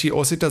Stupid Love. She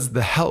also does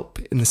The Help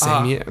in the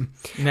same year,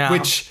 now.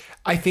 which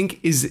I think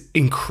is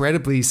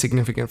incredibly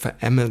significant for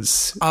Emma's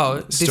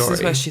story. This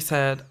is where she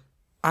said,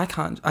 I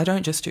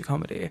don't just do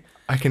comedy.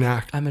 I can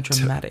act. I'm a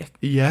dramatic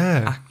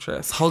Yeah.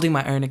 actress, holding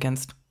my own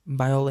against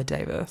Viola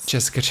Davis,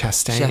 Jessica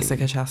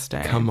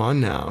Chastain. Come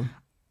on now.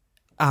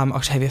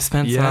 Octavia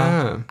Spencer,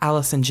 Yeah.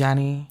 Alison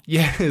Janney.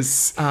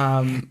 Yes.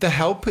 The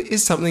Help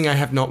is something I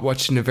have not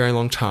watched in a very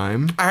long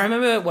time. I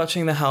remember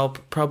watching The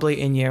Help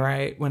probably in year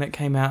 8 when it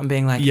came out and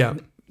being like, Yeah.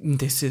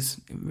 this is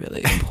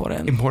really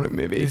important. Important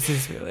movie. This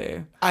is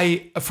really...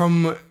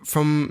 From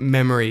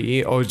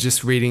memory or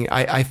just reading,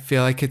 I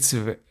feel like it's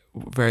a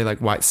very like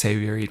white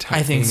saviory type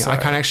I think thing. so. I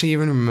can't actually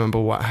even remember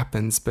what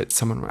happens, but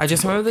someone wrote I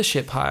just it. remember the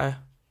shit pie.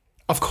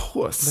 Of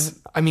course.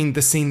 I mean,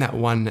 the scene that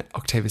won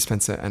Octavia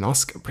Spencer an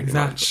Oscar, pretty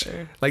much.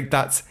 Exactly. Like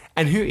that's...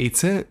 And who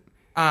eats it?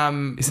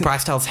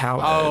 Bryce Dallas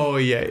Howard. Oh,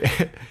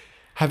 yeah.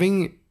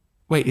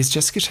 Wait, is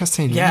Jessica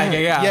Chastain? Yeah.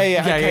 Okay,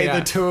 Yeah.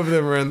 the two of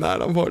them are in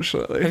that,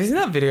 unfortunately. Have you seen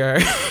that video?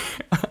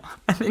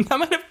 I think I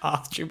might have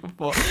asked you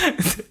before.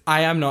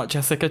 I am not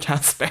Jessica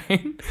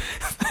Chastain.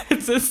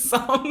 It's a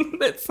song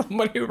that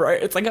somebody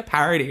wrote. It's like a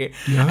parody.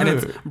 No. And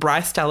it's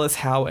Bryce Dallas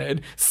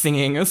Howard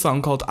singing a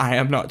song called I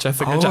Am Not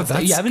Jessica Oh, Chastain.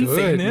 that's You haven't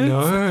good. seen it?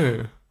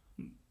 No.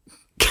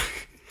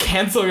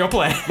 Cancel your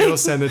plan. You'll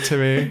send it to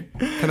me.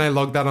 Can I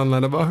log that on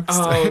Letterboxd?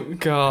 Oh,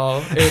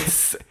 God.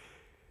 It's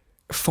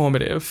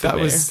formative for That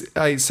me. was...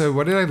 so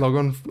what did I log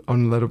on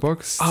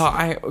Letterboxd? Oh,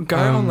 I go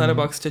on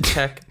Letterboxd to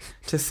check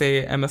to see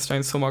Emma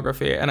Stone's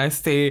filmography, and I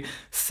see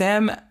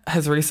Sam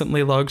has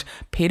recently logged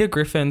Peter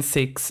Griffin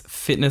seeks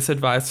fitness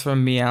advice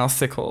from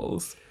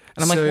Meowsicles.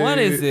 And I'm So like, what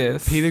is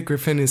this? Peter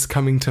Griffin is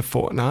coming to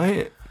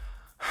Fortnite.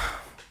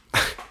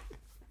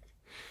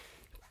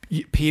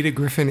 Peter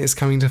Griffin is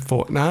coming to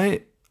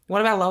Fortnite.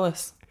 What about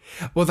Lois?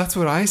 Well, that's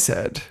what I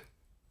said.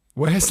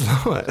 Where's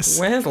Lois?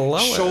 Where's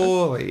Lois?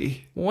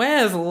 Surely.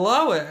 Where's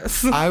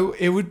Lois?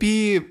 It would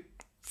be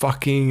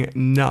fucking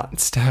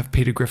nuts to have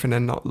Peter Griffin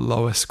and not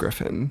Lois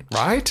Griffin,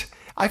 right?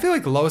 I feel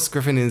like Lois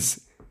Griffin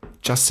is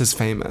just as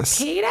famous.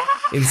 Peter?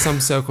 In some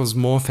circles,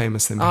 more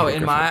famous than Peter Oh,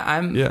 Griffin.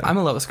 I'm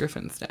a Lois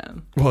Griffin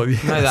stan. Well,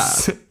 yes. Know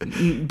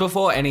that.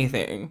 Before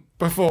anything,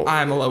 Before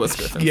I'm a Lois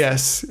Griffin.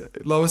 Yes,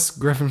 Lois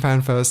Griffin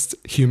fan first,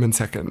 human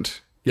second.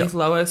 Yep. If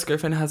Lois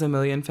Griffin has 1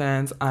 million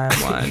fans, I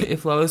am one.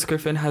 If Lois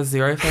Griffin has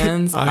 0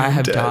 fans, I I'm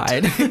have dead.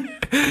 died.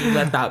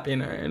 Let that be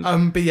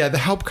known. But yeah, The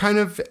Help kind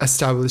of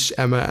established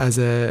Emma as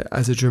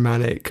a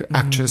dramatic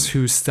actress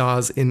who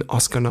stars in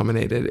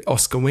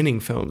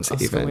Oscar-winning films.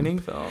 Oscar-winning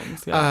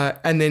films, yeah.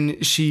 And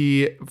then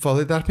she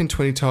followed that up in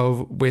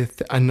 2012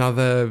 with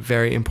another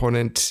very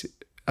important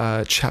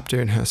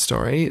chapter in her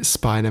story,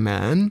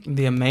 Spider-Man.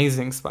 The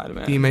Amazing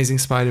Spider-Man. The Amazing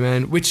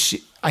Spider-Man,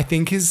 which I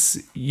think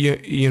is,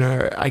 you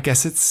know, I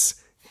guess it's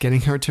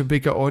getting her to a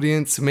bigger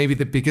audience, maybe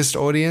the biggest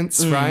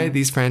audience, right?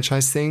 These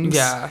franchise things.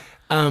 Yeah.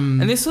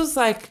 And this was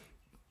like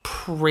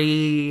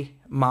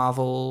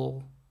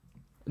pre-Marvel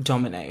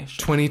domination.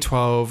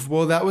 2012.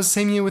 Well, that was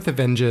same year with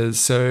Avengers,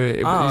 so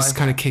it was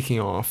kind of kicking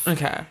off.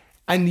 Okay.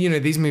 And, you know,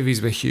 these movies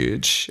were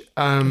huge.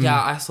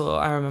 Yeah,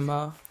 I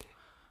remember.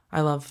 I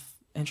love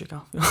Andrew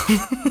Garfield.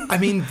 I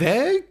mean,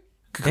 they're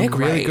really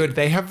great. good.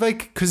 They have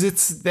like,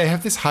 because they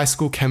have this high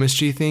school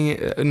chemistry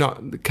thing,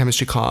 not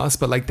chemistry class,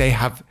 but like they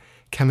have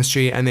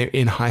chemistry and they're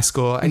in high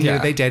school and you know,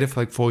 they dated for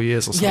like 4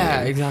 years or something.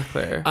 Yeah,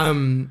 exactly.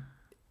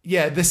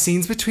 Yeah, the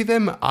scenes between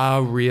them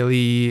are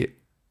really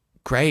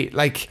great.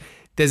 Like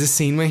there's a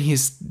scene where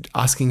he's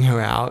asking her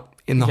out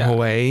in the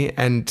hallway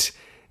and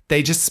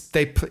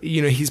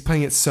he's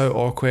playing it so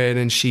awkward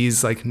and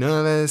she's like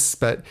nervous,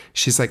 but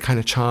she's like kind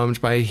of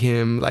charmed by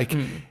him. Like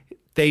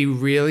they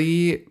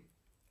really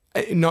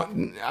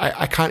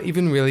I can't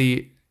even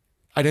really,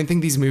 I don't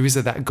think these movies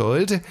are that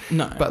good.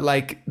 No. But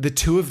like the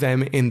two of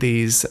them in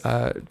these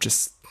are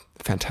just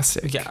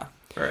fantastic. Yeah,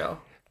 for real.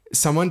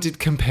 Someone did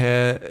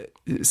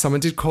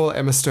call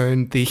Emma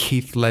Stone the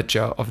Heath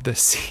Ledger of the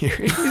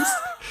series,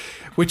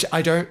 which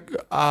I don't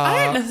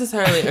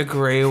necessarily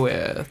agree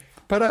with.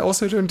 But I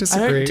also don't I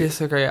disagrry. don't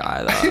disagree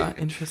either.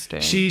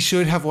 Interesting. She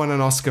should have won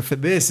an Oscar for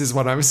this, is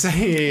what I'm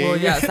saying. Well,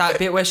 yeah, it's that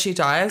bit where she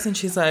dies and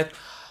she's like,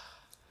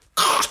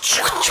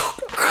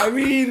 I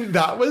mean,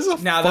 that was a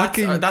now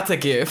fucking... that's a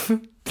gif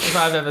if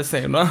I've ever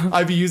seen one.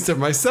 I've used it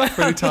myself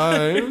many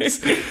times.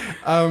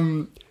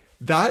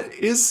 That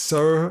is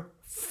so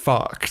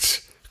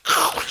fucked.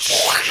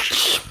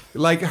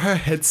 Like her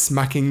head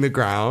smacking the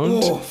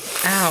ground. Oh,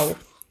 ow.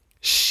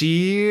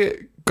 She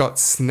got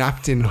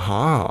snapped in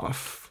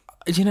half.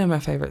 Do you know my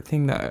favourite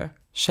thing though?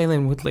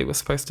 Shailene Woodley was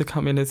supposed to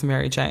come in as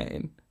Mary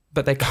Jane,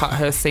 but they cut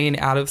her scene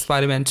out of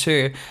Spider-Man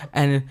 2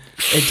 and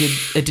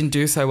it didn't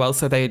do so well,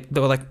 so they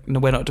were like, no,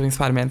 we're not doing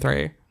Spider-Man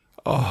 3.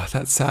 Oh,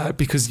 that's sad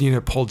because,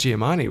 Paul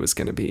Giamatti was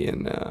going to be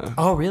in...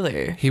 Oh,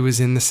 really? He was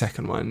in the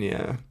second one,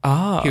 yeah.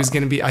 Oh. He was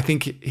going to be... I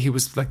think he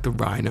was like the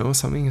Rhino or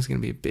something. He was going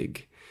to be a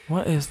big...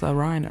 What is the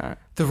Rhino?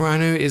 The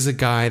Rhino is a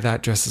guy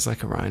that dresses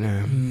like a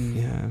rhino.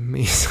 Yeah,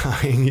 me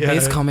sighing. Yeah.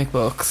 These comic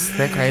books,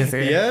 they're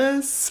crazy.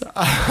 Yes.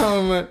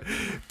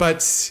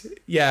 But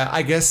yeah,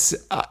 I guess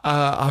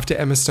after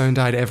Emma Stone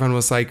died, everyone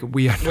was like,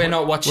 we're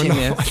not watching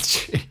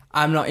this.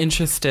 I'm not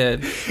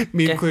interested.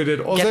 Me included.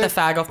 Also, get the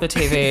fag off the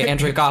TV,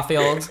 Andrew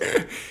Garfield.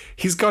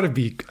 He's got to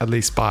be at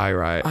least bi,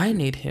 right? I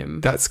need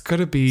him. That's got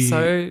to be...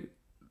 So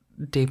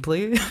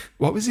deeply.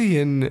 What was he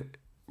in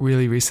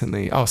really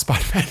recently? Oh,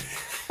 Spider-Man.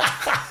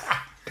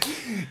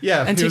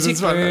 Yeah, and Titi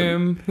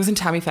Boom. He was in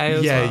Tammy Faye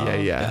as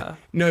well. Yeah.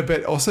 No,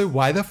 but also,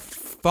 why the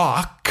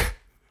fuck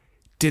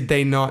did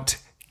they not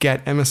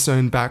get Emma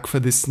Stone back for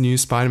this new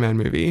Spider-Man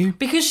movie?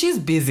 Because she's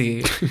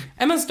busy.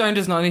 Emma Stone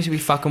does not need to be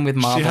fucking with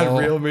Marvel. She had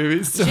real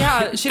movies.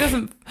 Yeah, she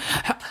doesn't...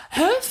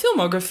 Her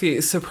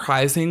filmography,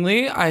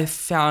 surprisingly, I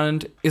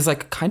found is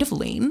like kind of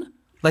lean.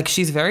 Like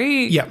she's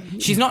very... Yeah.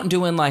 She's not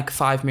doing like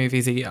 5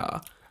 movies a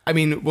year. I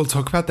mean, we'll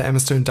talk about the Emma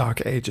Stone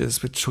Dark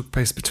Ages, which took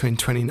place between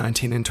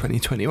 2019 and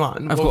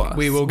 2021. Of course.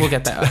 We'll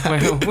get there.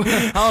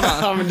 Hold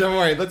on. Don't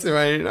worry. That's in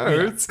my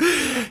notes.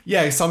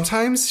 Yeah,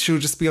 sometimes she'll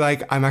just be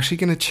like, I'm actually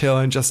going to chill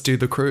and just do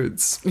The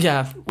Croods.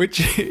 Yeah. Which,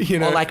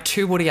 Or like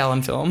 2 Woody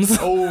Allen films.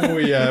 Oh,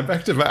 yeah.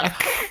 Back to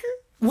back.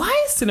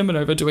 Why is Cinema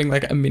Nova doing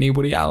like a mini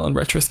Woody Allen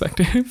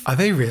retrospective? Are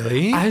they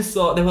really? I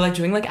saw they were like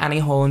doing like Annie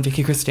Hall and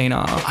Vicky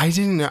Cristina. I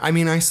didn't know. I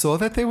mean, I saw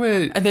that they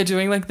were... And they're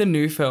doing like the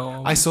new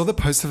film. I saw the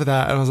poster for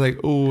that and I was like,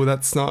 oh,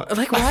 that's not...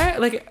 Like, why?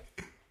 Like,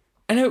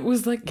 and it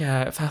was like,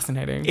 yeah,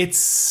 fascinating.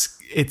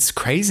 It's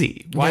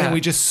crazy. Why don't we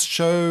just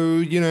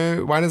show,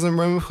 why doesn't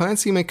Roman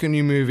Polanski make a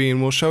new movie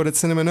and we'll show it at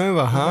Cinema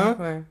Nova, huh?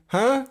 Exactly.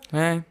 Huh?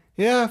 Yeah.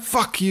 Yeah,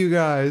 fuck you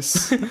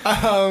guys.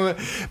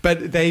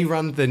 But they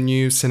run the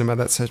new cinema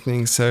that's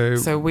opening,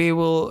 so we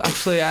will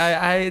actually.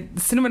 I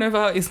Cinema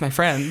Nova is my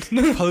friend.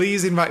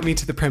 Please invite me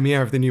to the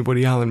premiere of the new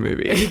Woody Allen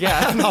movie.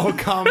 Yeah, and I'll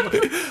come.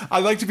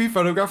 I'd like to be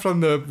photographed on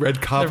the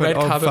red carpet. The red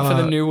carpet for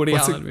the new Woody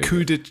Allen movie.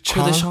 Coup de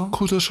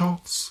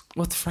chance.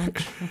 What's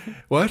French?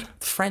 What?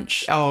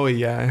 French. Oh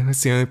yeah,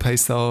 it's the only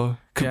place they'll.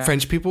 Yeah.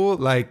 French people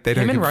they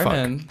don't give a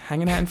fuck.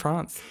 Hanging out in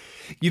France.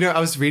 I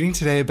was reading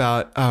today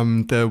about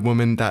the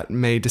woman that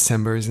May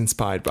December is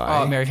inspired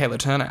by. Oh, Mary Kay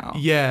Letourneau.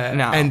 Yeah.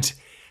 No. And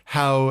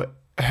how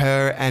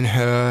her and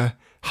her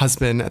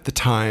husband at the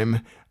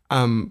time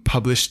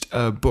published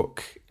a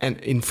book, and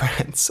in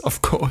France,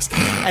 of course.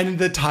 And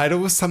the title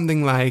was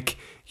something like,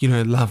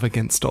 Love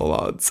Against All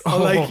Odds. Or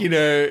like,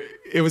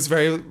 it was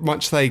very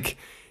much like...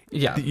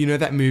 Yeah.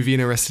 That movie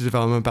in Arrested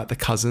Development about the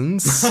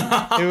cousins?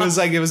 It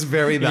was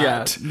very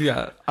that.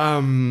 Yeah.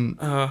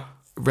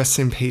 Rest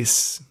in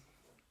peace...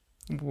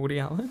 Woody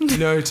Allen?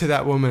 No, to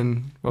that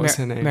woman. What was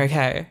her name? Mary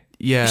Kay.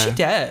 Yeah. Is she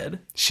dead?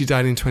 She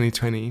died in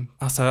 2020.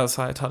 Oh, so that's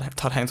why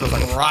Todd Haynes was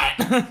like,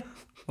 right,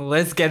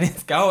 let's get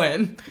this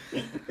going.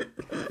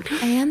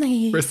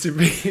 Annie. Rest in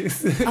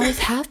peace. Always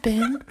have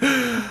been.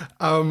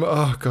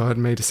 Oh God,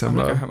 May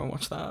December. I'm gonna go home and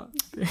watch that.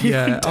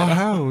 Yeah. Oh,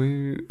 how?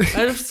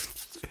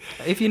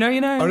 If you know, you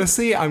know.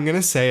 Honestly, I'm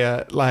gonna say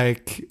it.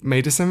 Like,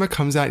 May December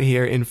comes out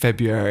here in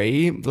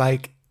February.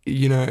 Like,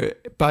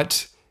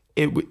 but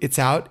it's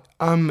out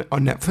on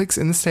Netflix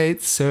in the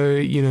States,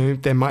 so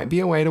there might be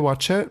a way to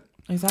watch it.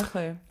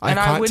 Exactly. I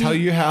can't tell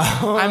you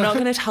how. I'm not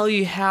going to tell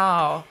you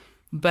how,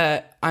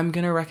 but I'm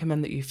going to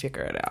recommend that you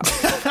figure it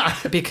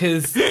out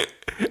because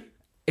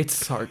it's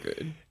so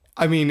good.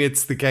 I mean,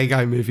 it's the gay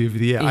guy movie of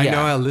the year. Yeah. I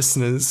know our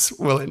listeners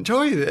will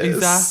enjoy this.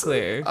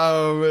 Exactly.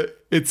 I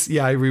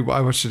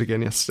watched it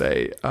again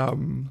yesterday.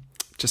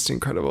 Just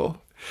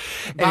incredible.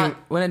 But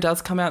when it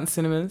does come out in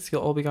cinemas,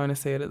 you'll all be going to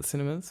see it at the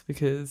cinemas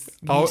because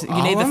you need the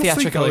I'll honestly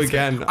theatrical go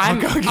experience. again.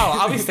 I'll go again.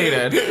 I'll be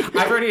seated.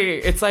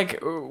 It's like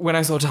when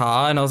I saw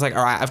Tar and I was like,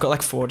 all right, I've got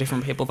like 4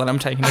 different people that I'm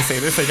taking to see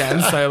this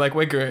again. So like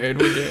we're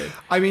good.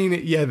 I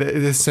mean, yeah,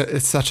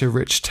 it's such a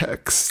rich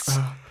text.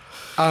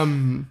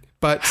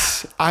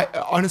 But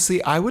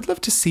I would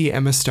love to see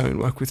Emma Stone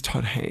work with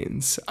Todd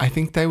Haynes. I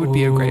think they would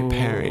be a great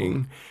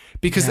pairing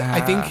because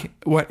I think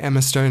what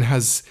Emma Stone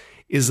has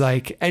is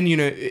like, and you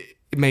know,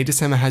 May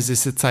December has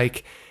this. It's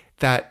like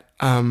that,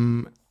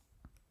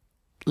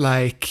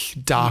 like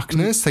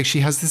darkness. Like she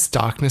has this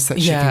darkness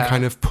that she can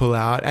kind of pull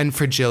out, and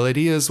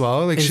fragility as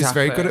well. Like she's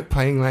very good at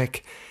playing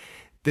like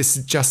this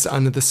just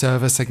under the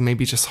surface, like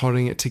maybe just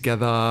holding it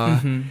together.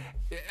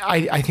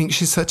 I think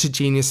she's such a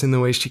genius in the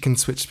way she can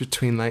switch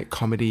between like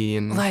comedy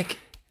and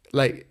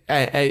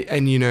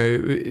and you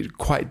know,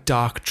 quite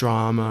dark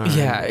drama.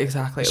 Yeah,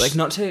 exactly. Like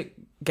not to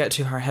get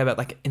too hard ahead, but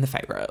like in The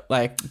Favourite,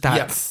 like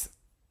that's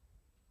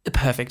a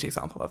perfect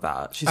example of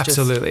that. She's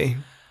absolutely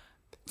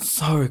just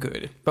so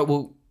good. But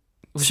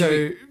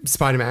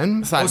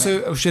Spider-Man.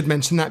 Also, I should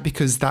mention that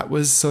because that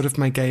was sort of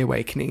my gay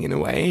awakening in a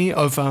way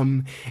of,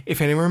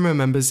 if anyone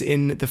remembers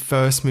in the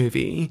first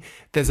movie,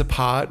 there's a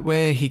part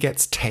where he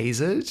gets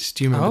tasered.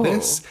 Do you remember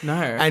this? No.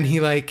 And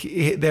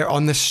they're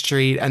on the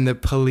street and the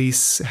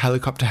police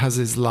helicopter has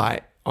his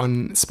light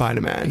on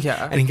Spider-Man.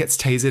 Yeah. And he gets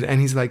tasered and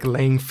he's like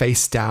laying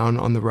face down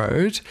on the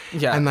road.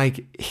 Yeah. And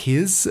like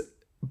his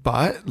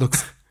butt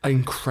looks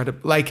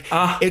incredible. Like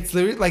it's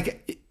literally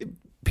like...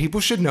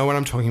 People should know what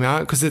I'm talking about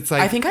because it's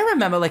like... I think I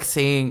remember like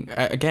seeing,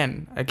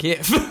 again, a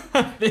GIF.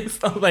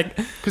 Like,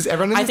 because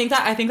everyone... I think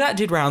that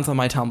did rounds on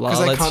my Tumblr.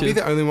 Because I can't be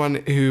the only one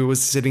who was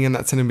sitting in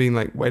that cinema being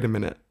like, wait a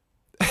minute.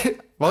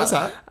 What was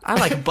that? I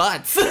like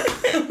butts.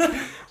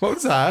 What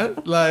was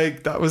that?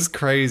 Like, that was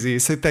crazy.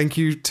 So thank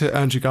you to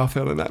Andrew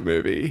Garfield in that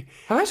movie.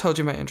 Have I told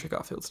you my Andrew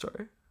Garfield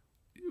story?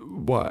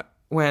 What?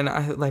 When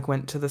I like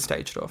went to the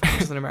stage door when I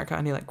was in America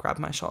and he like grabbed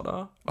my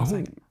shoulder. I was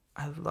like,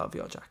 I love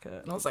your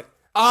jacket. And I was like,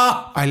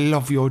 I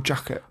love your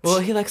jacket. Well,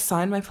 he like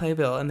signed my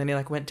playbill and then he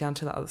like went down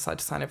to the other side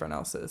to sign everyone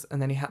else's. And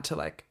then he had to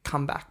like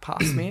come back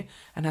past me.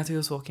 And as he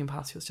was walking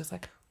past, he was just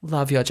like,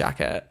 love your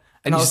jacket.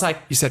 And I was like...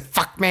 You said,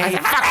 fuck me. I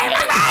said,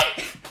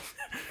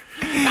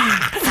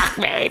 fuck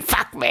me.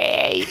 Fuck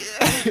me.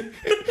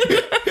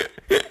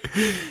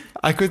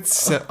 I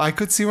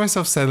could see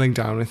myself settling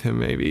down with him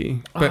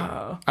maybe. But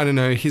I don't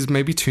know. He's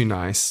maybe too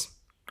nice.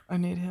 I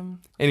need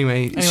him.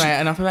 Anyway,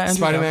 enough about Andrew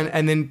Spider-Man.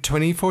 And then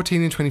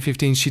 2014 and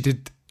 2015, she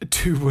did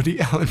 2 Woody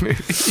Allen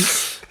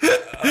movies,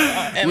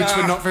 which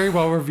were not very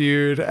well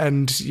reviewed.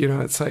 And, you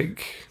know, it's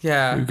like,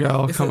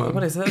 girl, come on.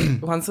 What is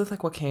it? One's with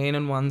like Joaquin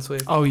and one's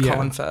with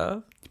Colin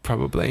Firth.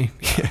 Probably.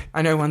 Yeah.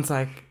 I know one's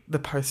like the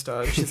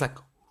poster. She's like,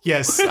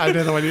 yes, I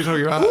know the one you're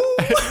talking about.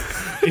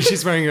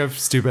 She's wearing a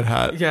stupid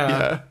hat.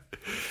 Yeah.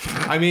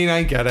 I mean,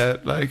 I get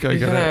it. Like, I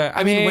get it.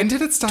 I mean, when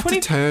did it start to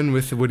turn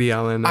with Woody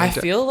Allen? I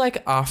feel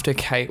like after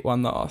Kate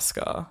won the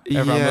Oscar,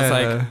 everyone was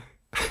like,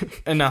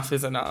 enough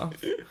is enough.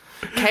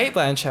 Kate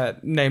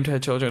Blanchett named her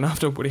children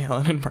after Woody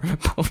Allen and Roman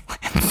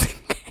Polanski.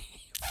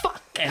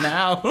 Fucking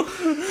hell.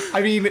 I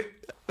mean,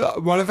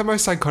 one of the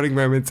most iconic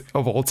moments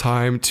of all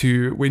time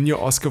to win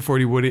your Oscar for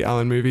a Woody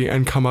Allen movie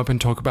and come up and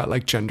talk about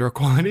like gender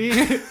equality.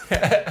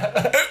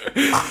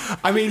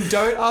 I mean,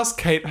 don't ask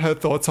Kate her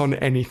thoughts on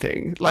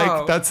anything.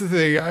 Like, that's the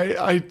thing.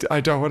 I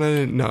don't want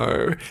to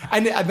know.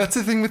 And that's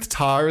the thing with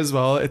Tar as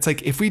well. It's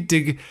like, if we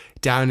dig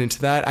down into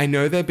that, I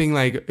know they're being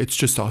like, it's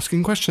just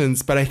asking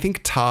questions, but I think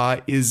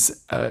Tar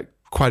is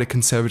quite a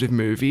conservative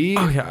movie.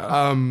 Oh,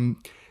 yeah.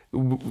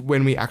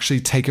 When we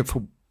actually take it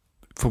for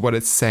what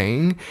it's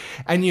saying.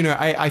 And, you know,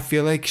 I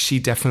feel like she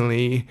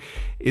definitely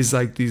is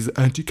like these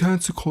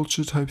anti-cancer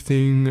culture type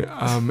thing.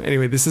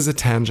 Anyway, this is a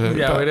tangent.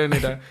 Yeah, we don't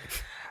need to.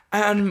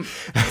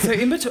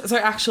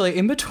 So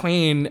in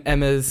between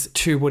Emma's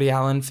 2 Woody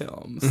Allen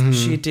films,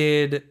 she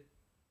did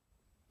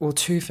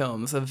 2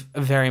 films of a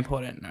very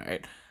important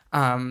note.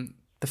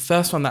 The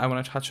first one that I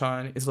want to touch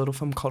on is a little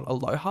film called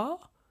Aloha.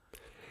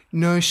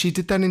 No, she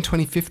did that in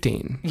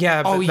 2015.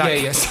 Yeah.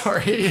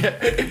 Sorry.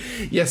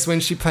 Yes, when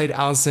she played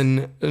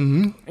Alison.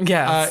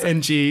 Yes.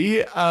 NG.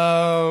 Yeah.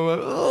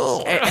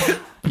 Oh,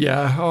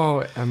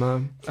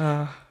 Emma.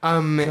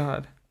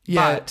 God.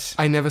 Yeah. But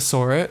I never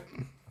saw it.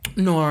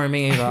 Nor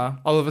me either.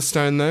 Oliver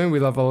Stone, though. We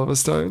love Oliver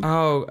Stone.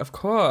 Oh, of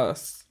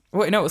course.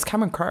 Wait, no, it was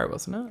Cameron Crowe,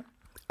 wasn't it?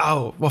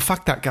 Oh, well,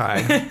 fuck that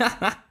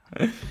guy.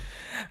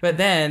 But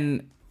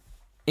then,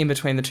 in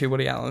between the 2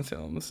 Woody Allen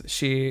films,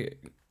 she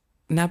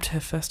nabbed her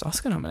first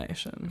Oscar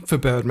nomination. For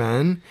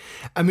Birdman.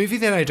 A movie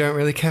that I don't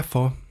really care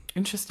for.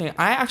 Interesting.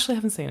 I actually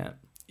haven't seen it.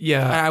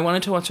 Yeah. And I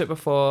wanted to watch it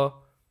before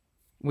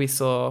we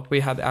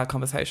had our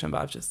conversation,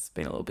 but I've just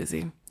been a little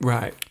busy.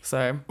 Right.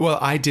 So. Well,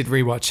 I did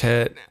rewatch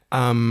it.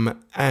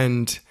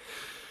 And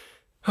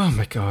oh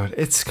my God,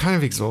 it's kind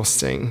of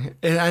exhausting.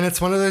 And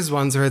it's one of those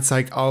ones where it's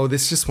like, oh,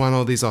 this just won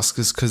all these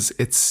Oscars because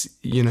it's,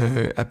 you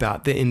know,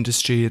 about the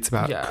industry. It's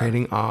about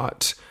creating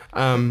art.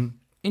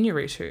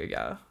 Inarritu,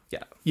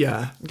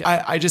 yeah.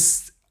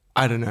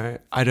 I don't know.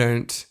 I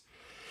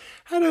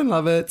I don't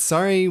love it.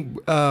 Sorry,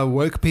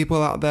 woke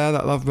people out there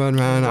that love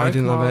Birdman. I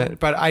didn't love it.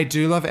 But I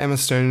do love Emma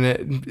Stone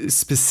in it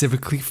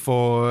specifically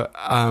for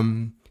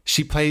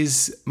she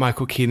plays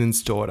Michael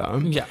Keaton's daughter.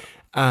 Yeah.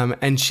 And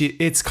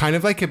it's kind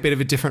of like a bit of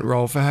a different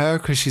role for her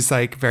because she's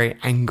like very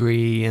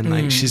angry and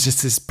like she's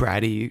just this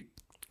bratty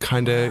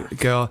kind of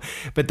girl.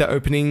 But the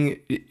opening,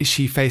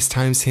 she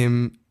FaceTimes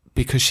him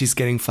because she's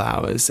getting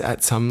flowers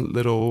at some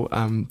little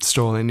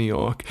stall in New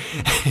York.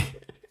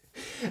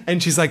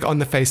 And she's like on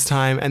the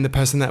FaceTime and the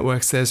person that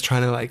works there is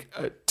trying to like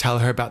tell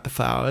her about the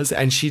flowers,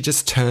 and she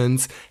just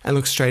turns and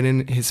looks straight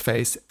in his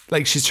face.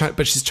 Like she's trying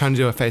to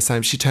do a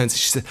FaceTime. She turns and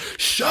she says,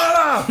 "Shut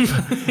up!"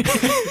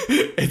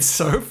 It's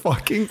so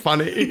fucking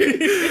funny.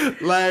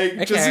 Like,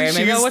 Okay, just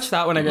maybe I'll watch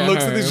that when I get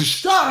looks home. at this,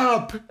 "Shut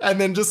up!" and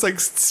then just like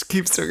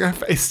keeps doing her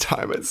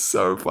FaceTime. It's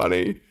so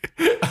funny.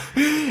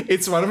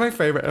 It's one of my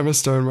favorite Emma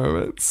Stone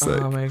moments. Oh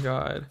Like, my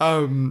God.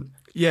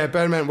 yeah,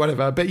 Birdman,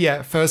 whatever. But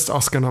yeah, first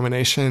Oscar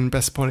nomination,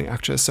 Best Supporting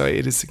Actress. So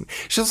it is.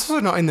 She's also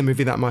not in the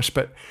movie that much,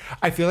 but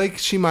I feel like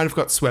she might have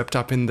got swept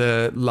up in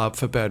the love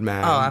for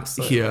Birdman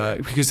here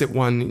because it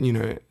won, you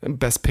know,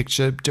 Best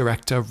Picture,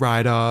 Director,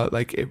 Writer.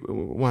 Like it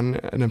won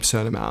an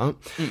absurd amount.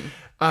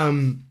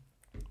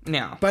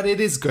 Now, But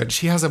it is good.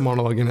 She has a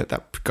monologue in it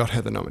that got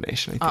her the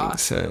nomination, I think.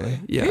 So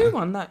yeah. who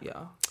won that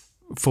year?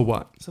 For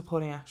what?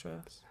 Supporting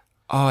actress.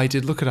 Oh, I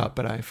did look it up,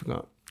 but I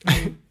forgot.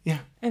 Yeah.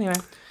 Anyway,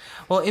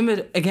 well,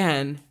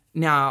 again,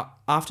 now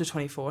after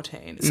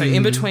 2014, so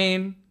in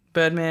between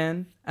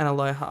Birdman and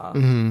Aloha,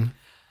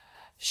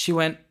 she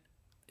made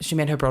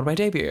her Broadway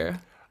debut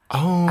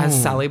Oh. as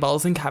Sally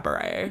Bowles in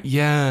Cabaret,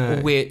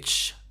 Yeah.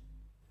 which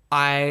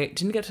I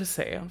didn't get to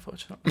see,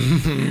 unfortunately.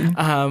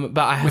 But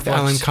I have With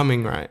Alan watched,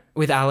 Cumming, right?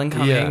 with Alan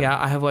Cumming. Yeah. Yeah,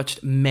 I have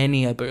watched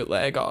many a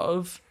bootleg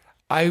of.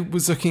 I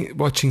was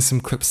watching some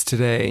clips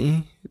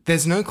today.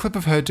 There's no clip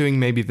of her doing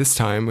Maybe This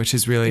Time, which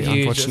is really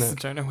You unfortunate. just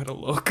don't know where to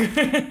look.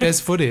 There's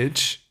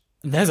footage.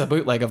 There's a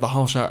bootleg of the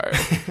whole show.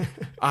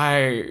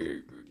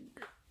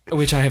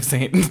 Which I have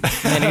seen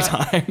many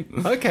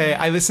times. Okay,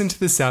 I listened to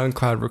the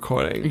SoundCloud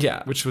recording.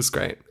 Yeah. Which was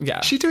great. Yeah.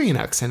 Is she doing an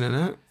accent in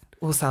it?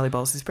 Well, Sally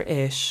Bowles is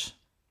British.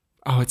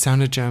 Oh, it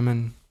sounded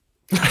German.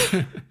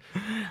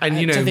 And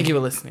you I know, don't think you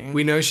were listening.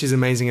 we know she's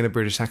amazing in a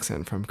British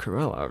accent from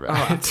Cruella, right?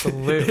 Oh,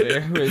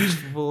 absolutely. Which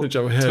we'll Which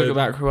I've talk heard.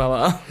 about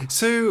Cruella.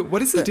 So,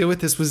 what is the deal with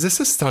this? Was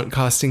this a stunt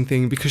casting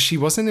thing? Because she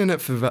wasn't in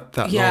it for that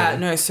long. Yeah,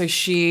 no, so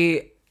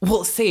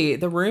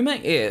the rumor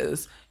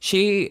is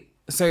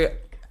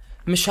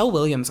Michelle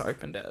Williams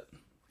opened it.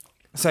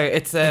 So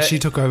it's She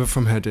took over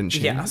from her, didn't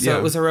she? Yeah, so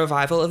it was a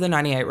revival of the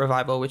 98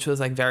 revival, which was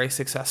like very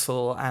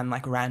successful and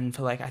like ran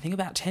for like, I think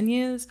about 10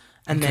 years.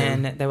 And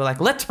then they were like,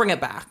 let's bring it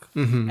back.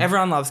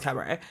 Everyone loves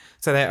Cabaret.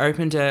 So they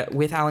opened it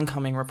with Alan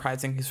Cumming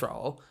reprising his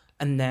role.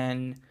 And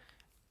then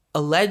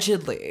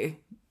allegedly,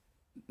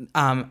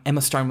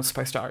 Emma Stone was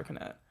supposed to open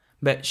it.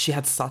 But she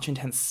had such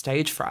intense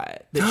stage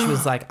fright that she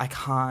was like, I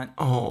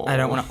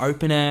don't want to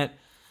open it.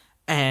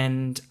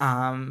 And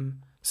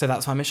so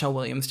that's why Michelle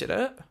Williams did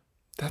it.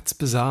 That's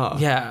bizarre.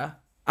 Yeah.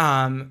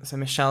 So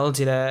Michelle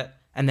did it,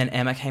 and then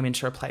Emma came in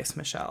to replace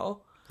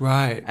Michelle.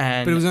 Right.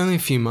 And- but it was only a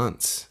few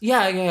months.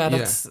 Yeah.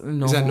 That's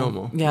normal. Is that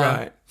normal? Yeah.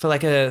 Right. For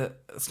like a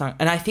stunt.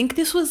 And I think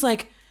this was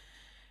like,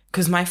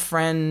 because my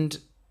friend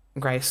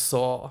Grace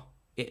saw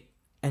it,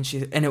 and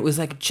it was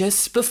like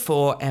just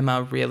before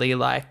Emma really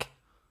like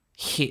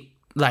hit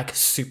like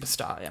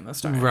superstar Emma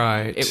Stone.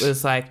 Right. It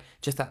was like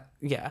just that.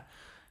 Yeah.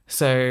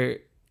 So,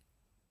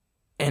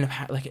 and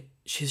apparently, like,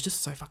 she's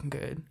just so fucking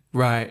good.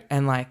 Right.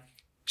 And like,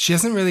 She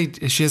hasn't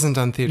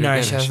done theatre no,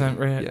 again, she has hasn't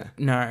really. Yeah.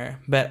 No,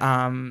 but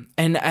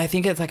and I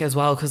think it's like as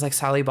well because like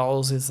Sally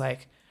Bowles is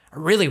like a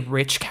really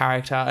rich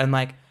character, and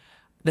like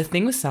the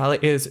thing with Sally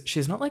is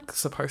she's not like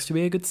supposed to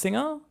be a good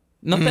singer.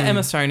 Not that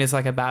Emma Stone is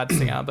like a bad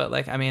singer, but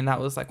like I mean that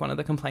was like one of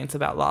the complaints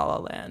about La La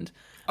Land.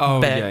 Oh,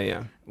 But-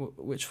 yeah.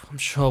 Which I'm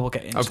sure we'll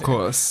get into. Of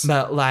course.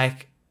 But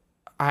like,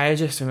 I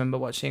just remember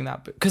watching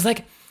that because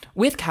like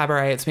with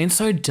Cabaret, it's been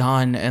so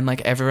done and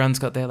like everyone's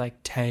got their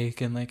like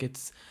take and like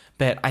it's.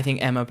 But I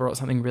think Emma brought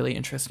something really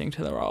interesting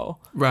to the role.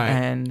 Right.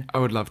 And I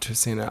would love to have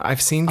seen it.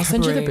 I've seen I'll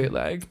Cabaret. send you the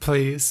bootleg.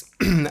 Please.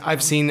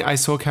 I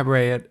saw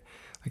Cabaret at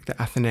like the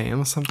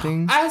Athenaeum or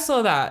something. I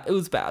saw that. It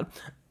was bad.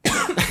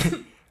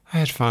 I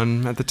had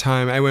fun at the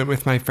time. I went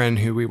with my friend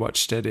who we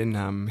watched it in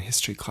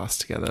history class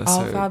together. Oh, so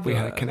we had a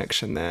fabulous.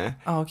 connection there.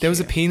 Oh, There was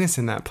a cute. penis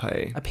in that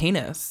play. A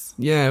penis.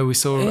 Yeah, we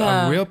saw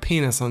Yeah. a real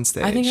penis on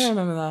stage. I think I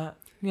remember that.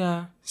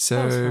 Yeah.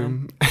 That was So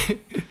fun.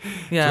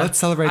 Yeah. let's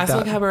celebrate I saw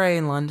that. Cabaret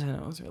in London.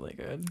 It was really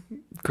good.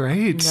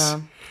 Great. Yeah.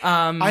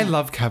 I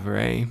love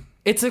Cabaret.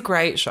 It's a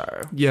great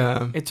show.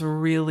 Yeah. It's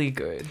really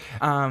good.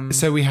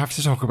 So we have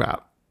to talk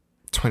about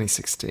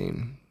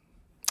 2016.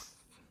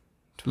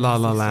 La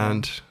La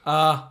Land.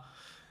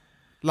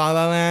 La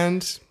La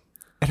Land.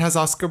 It has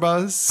Oscar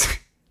buzz.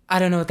 I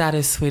don't know what that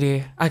is,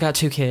 sweetie. I got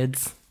 2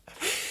 kids.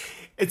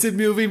 It's a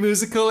movie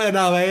musical in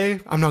LA.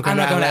 I'm not going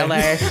I'm not going to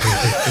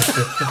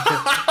LA.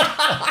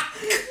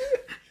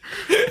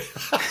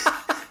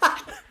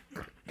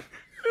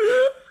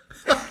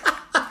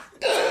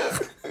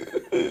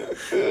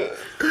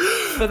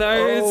 For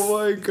those, Oh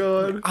my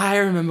god. I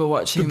remember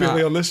watching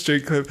Billy that. on the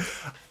Street clip.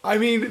 I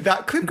mean,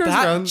 that clip goes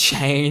That around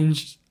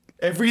changed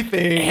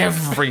everything.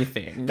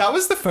 everything. That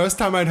was the first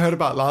time I'd heard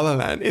about La La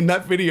Land in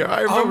that video.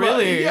 I remember.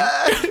 really? Yeah.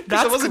 'Cause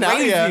That's it wasn't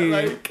out yet. crazy.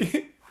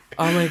 Like,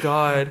 Oh my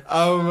god.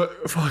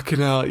 fucking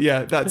hell.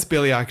 Yeah, that's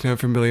Billy Eichner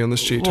from Billy on the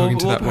Street talking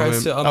to we'll that woman.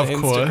 post it on of the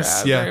course.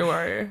 Instagram, Yeah. don't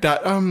worry.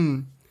 That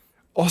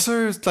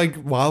also, like,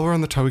 while we're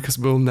on the topic, because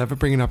we'll never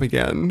bring it up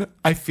again,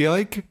 I feel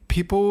like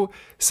people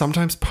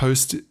sometimes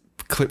post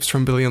clips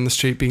from Billy on the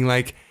Street being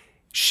like,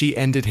 she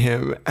ended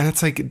him, and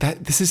it's like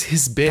that. This is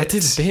his bit. That's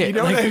his bit. You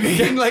know what I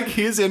mean? Like,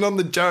 he's in on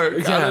the joke. I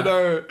Yeah. don't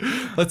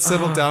know. Let's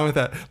settle down with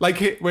that.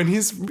 Like when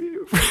he's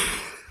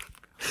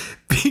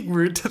being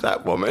rude to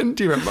that woman.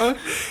 Do you remember?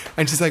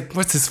 And she's like,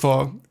 "What's this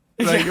for?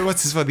 Like,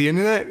 what's this for? The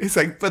internet?" He's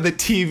like, "For the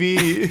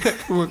TV,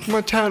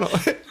 my channel."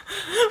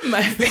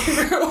 My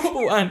favorite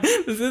one.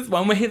 This is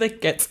one where he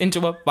like gets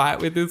into a fight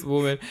with this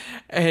woman,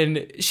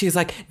 and she's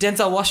like,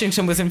 "Denzel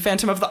Washington was in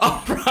Phantom of the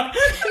Opera."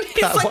 And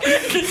he's That like, one.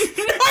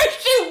 "No,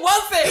 she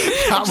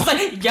wasn't." And she's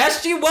like,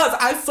 "Yes, she was.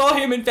 I saw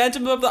him in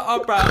Phantom of the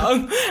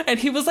Opera." And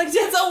he was like,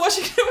 "Denzel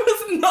Washington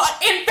was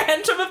not in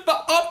Phantom of the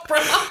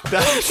Opera."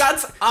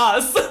 That's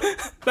us.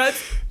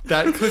 That's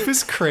That clip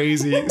is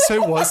crazy.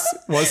 So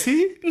was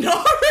he?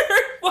 no.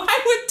 Why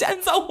would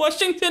Denzel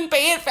Washington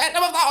be in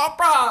Phantom of the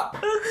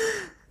Opera?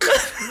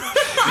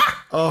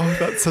 Oh,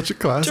 that's such a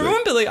classic. Do you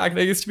remember Billy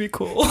Eichner used to be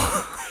cool?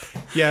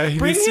 Yeah, he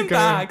Bring needs to him go.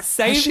 back.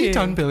 Save Has she him.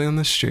 done Billy on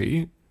the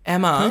Street? I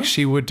Emma. think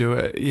she would do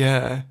it.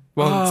 Yeah.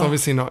 Well, it's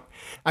obviously not.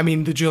 I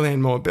mean, the Julianne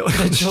Moore Billy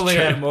on the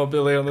Julianne Street. Moore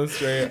Billy on the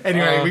Street.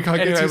 Anyway, we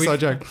can't get too we-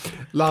 sidetracked.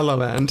 La La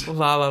Land.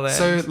 La La Land.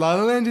 So La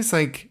La Land is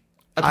like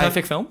a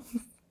perfect film.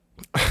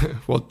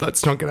 well,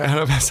 let's not get ahead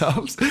of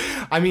ourselves.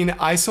 I mean,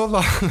 I saw La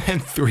La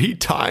Land 3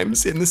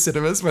 times in the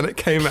cinemas when it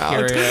came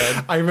out.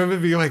 Period. I remember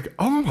being like,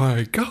 oh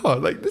my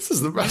God, like this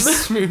is the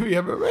best movie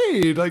ever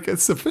made. Like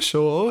it's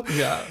official.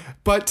 Yeah.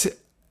 But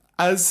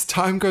as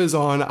time goes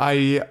on,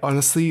 I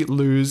honestly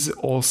lose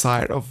all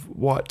sight of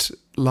what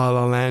La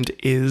La Land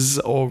is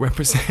or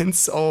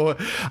represents, or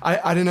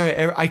I don't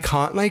know. I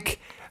can't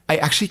I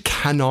actually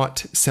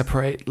cannot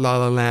separate La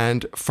La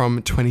Land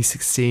from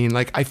 2016.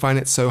 Like I find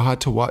it so hard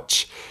to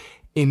watch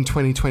in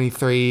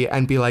 2023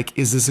 and be like,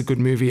 is this a good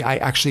movie? I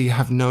actually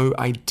have no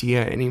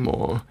idea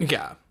anymore.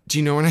 Yeah. Do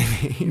you know what I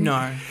mean? No.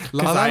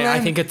 La Because La I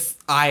Land- think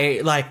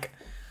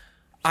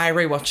I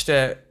rewatched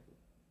it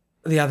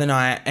the other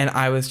night and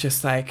I was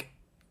just like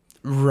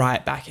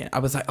right back in. I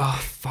was like, oh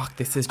fuck,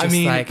 this is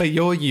just but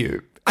you're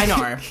you. I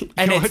know.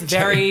 And You're it's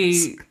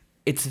James.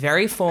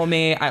 very for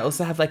me. I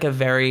also have like a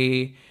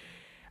very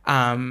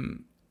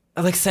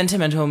like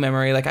sentimental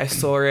memory. Like I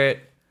saw it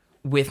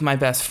with my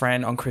best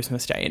friend on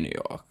Christmas Day in New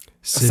York.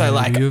 So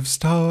like, City of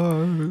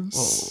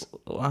stars.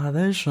 are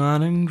they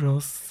shining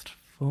just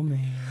for me?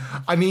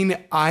 I mean,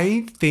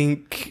 I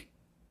think,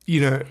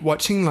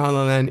 watching La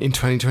La Land in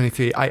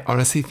 2023, I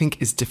honestly think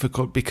is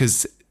difficult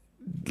because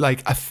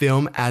like a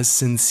film as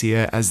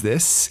sincere as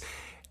this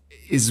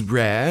is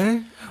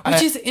rare.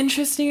 Which is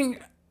interesting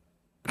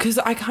because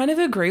I kind of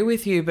agree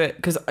with you, but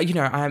because, I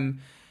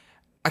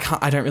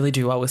don't really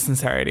do well with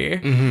sincerity,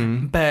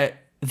 but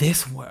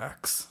this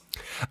works.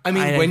 I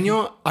mean, I- when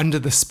you're under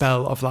the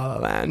spell of La La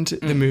Land,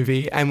 the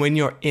movie, and when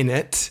you're in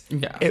it,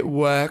 Yeah. it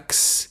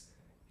works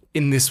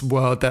in this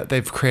world that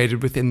they've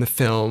created within the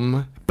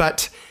film.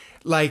 But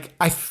like,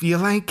 I feel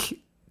like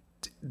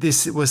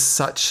this is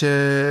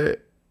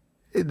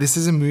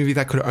a movie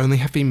that could only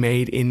have been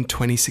made in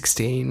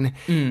 2016.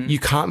 You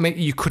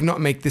could not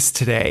make this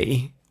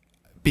today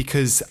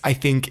because I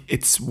think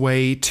it's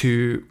way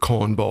too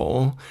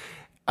cornball.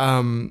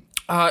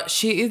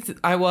 She is.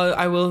 I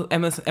will.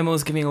 Emma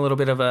was giving a little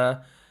bit of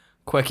a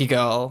quirky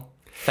girl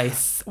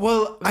face.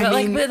 Well, But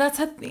but that's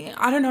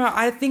I don't know.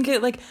 I think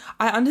it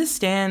I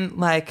understand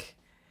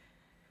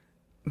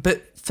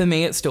but for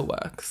me it still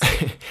works.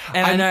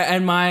 And I know,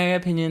 and my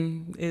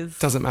opinion is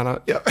doesn't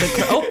matter. Yeah.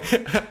 Who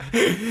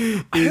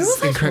Is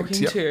was I incorrect.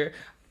 talking Yeah. to?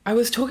 I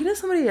was talking to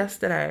somebody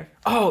yesterday.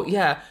 Oh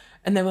yeah,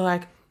 and they were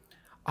like,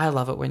 "I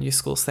love it when you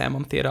school Sam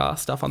on theatre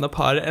stuff on the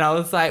pod," and I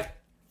was like,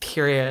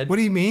 "Period." What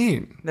do you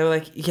mean? They were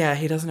like, "Yeah,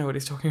 he doesn't know what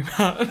he's talking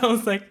about," and I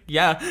was like,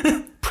 "Yeah."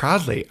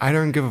 Proudly, I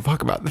don't give a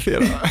fuck about the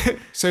theatre.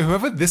 So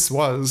whoever this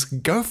was,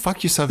 go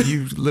fuck yourself,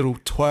 you little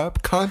twerp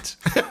cunt.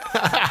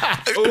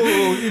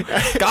 Ooh,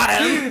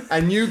 got him.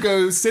 And you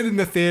go sit in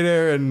the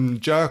theatre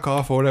and jerk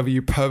off or whatever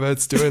you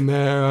perverts doing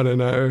there. I don't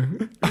know.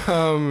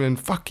 And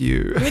fuck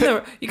you.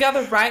 You got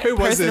the right Who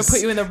was person this? to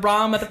put you in the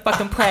wrong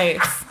motherfucking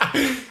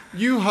place.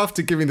 You have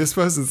to give me this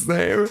person's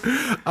name.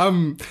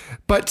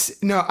 But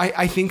no,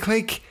 I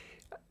think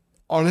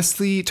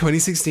honestly,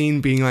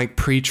 2016 being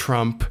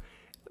pre-Trump,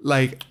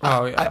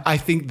 I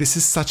think this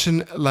is such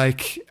an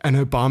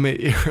Obama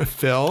era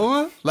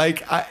film.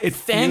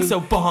 Thanks,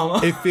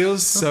 Obama. It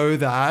feels so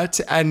that,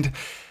 and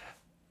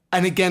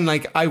again,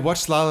 I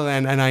watched La La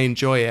Land and I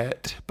enjoy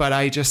it, but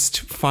I just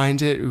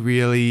find it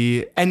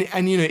really, and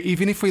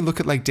even if we look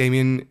at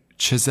Damien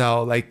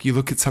Chazelle, you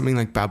look at something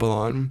like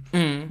Babylon,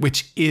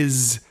 which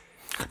is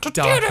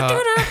darker.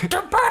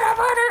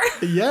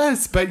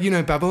 Yes, but you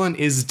know, Babylon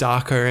is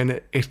darker,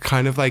 and it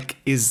kind of like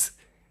is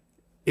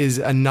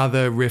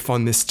another riff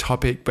on this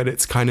topic, but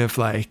it's kind of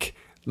like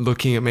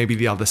looking at maybe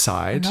the other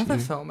side. Another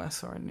film I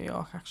saw in New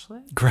York,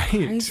 actually.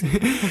 Great.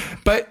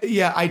 But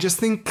yeah, I just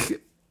think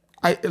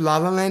La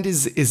La Land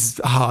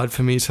is hard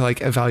for me to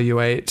like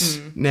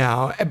evaluate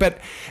now. But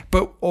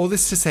all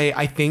this to say,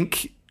 I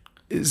think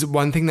is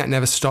one thing that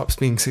never stops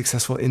being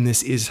successful in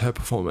this is her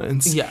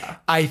performance. Yeah.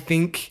 I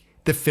think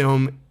the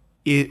film,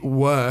 it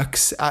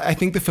works. I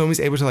think the film is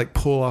able to like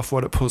pull off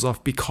what it pulls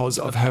off because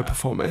of her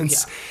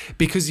performance. Yeah.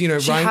 Because, you know,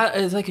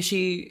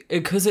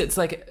 because it's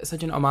like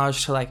such an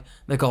homage to like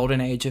the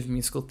golden age of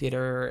musical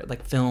theater,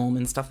 like film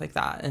and stuff like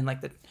that, and like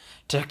the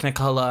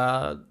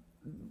Technicolor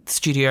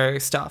studio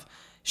stuff.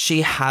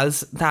 She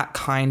has that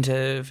kind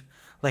of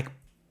like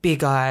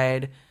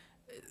big-eyed,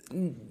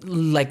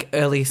 like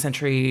early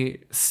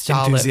century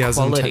starlet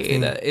quality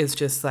that is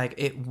just like,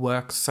 it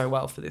works so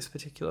well for this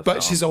particular film.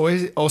 But she's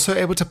always also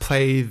able to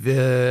play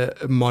the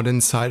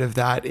modern side of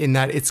that, in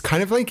that it's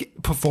kind of like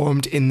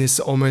performed in this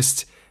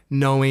almost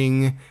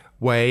knowing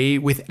way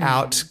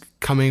without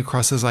coming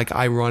across as like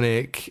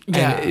ironic.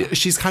 Yeah. And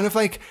she's kind of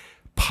like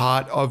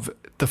part of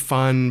the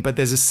fun, but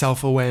there's a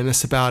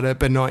self-awareness about it,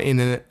 but not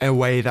in a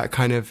way that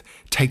kind of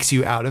takes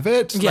you out of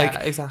it. Yeah, like,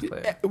 exactly.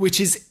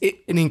 Which is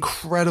an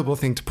incredible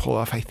thing to pull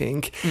off, I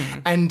think.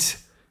 And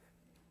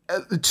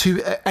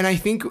I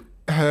think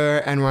her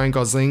and Ryan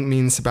Gosling, me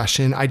and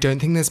Sebastian, I don't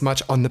think there's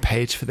much on the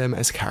page for them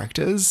as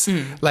characters.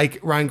 Like,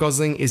 Ryan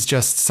Gosling is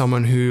just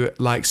someone who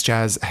likes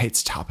jazz,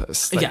 hates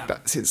tapas. Like,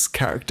 that's his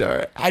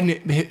character.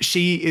 And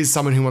she is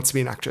someone who wants to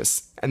be an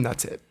actress, and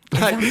that's it.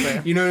 Like,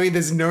 exactly. You know what I mean?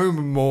 There's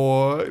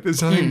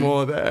nothing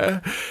more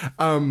there.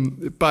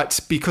 But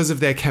because of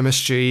their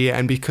chemistry,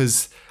 and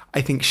because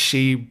I think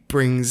she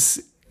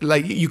brings,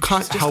 like, you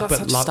can't help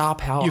but love star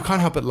power. You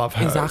can't help but love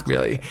her. Exactly.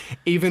 Really.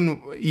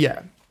 Even,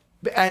 yeah.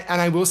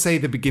 And I will say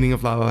the beginning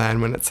of La La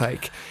Land, when it's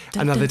like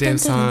Another Day of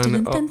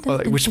Sun, or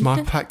like, which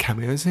Mark Platt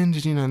cameos in.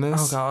 Did you know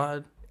this? Oh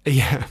God.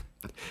 Yeah.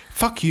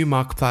 Fuck you,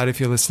 Mark Platt, if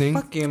you're listening.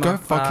 Fuck you, Go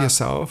Mark fuck Platt.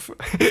 yourself.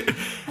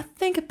 I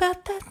think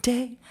about that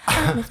day.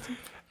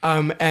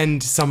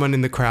 And Someone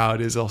in the Crowd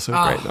is also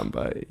a great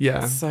number.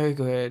 Yeah. So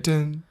good.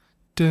 Dun,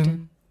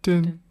 dun,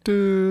 dun,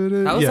 dun,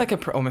 dun. That was Yeah.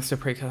 like almost a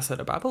precursor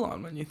to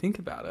Babylon when you think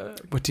about it.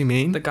 What do you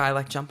mean? The guy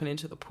like jumping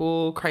into the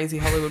pool, crazy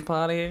Hollywood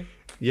party.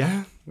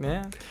 Yeah.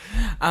 Yeah.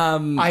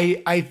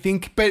 I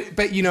think,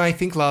 but you know, I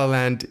think La La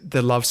Land,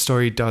 the love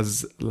story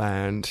does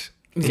land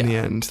in the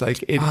end.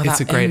 Like, it's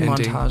a great ending.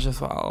 montage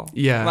as well.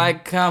 Yeah.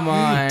 Like, come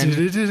on. And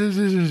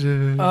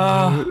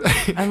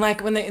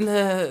like when they're in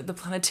the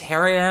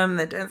planetarium,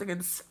 they're dancing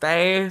in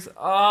space.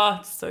 Oh,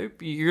 it's so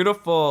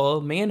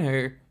beautiful. Me and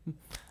who?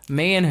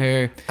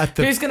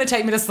 Who's going to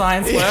take me to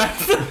Science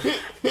Works?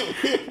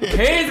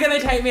 Who's going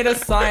to take me to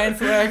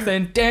Science Works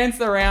and dance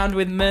around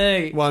with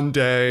me? One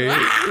day,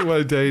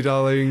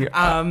 darling.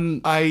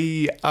 One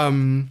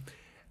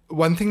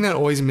thing that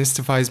always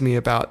mystifies me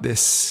about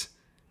this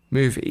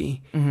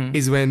movie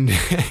is when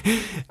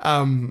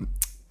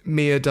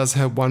Mia does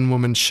her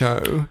one-woman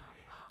show,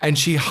 and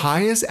she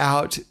hires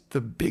out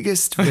the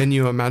biggest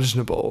venue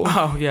imaginable.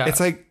 Oh, yeah. It's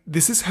like,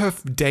 this is her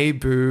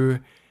debut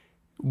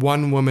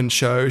one-woman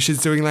show.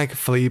 She's doing like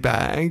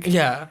Fleabag.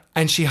 Yeah.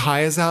 And she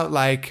hires out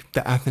like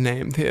the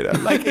Athenaeum Theatre.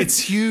 Like, it's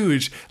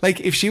huge. Like,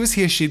 if she was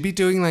here, she'd be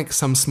doing like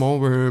some small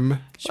room.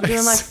 She'd be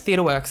doing like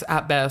Theatre Works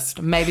at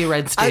best, maybe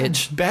Red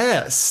Stitch. At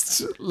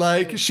best.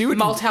 Like, she would...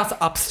 Malthouse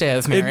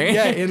upstairs, Mary.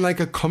 in like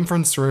a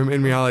conference room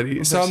in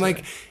reality. So I'm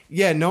like,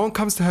 yeah, no one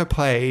comes to her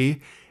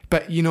play.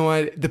 But you know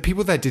what? The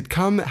people that did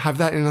come have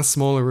that in a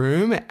smaller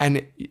room,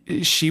 and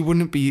she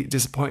wouldn't be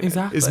disappointed.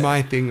 Exactly. Is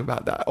my thing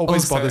about that.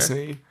 Always Also, bothers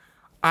me.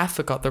 I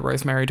forgot that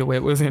Rosemary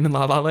DeWitt was in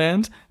La La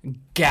Land.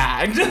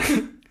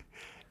 Gagged.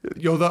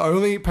 You're the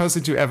only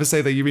person to ever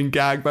say that you've been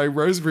gagged by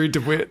Rosemary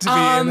DeWitt to be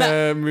in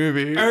a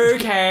movie.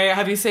 Okay,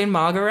 have you seen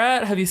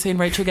Margaret? Have you seen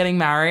Rachel Getting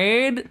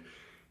Married?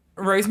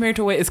 Rosemary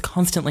DeWitt is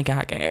constantly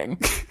gagging.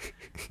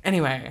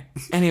 Anyway.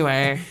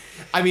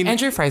 I mean,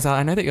 Andrew Fraser,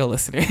 I know that you're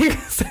listening.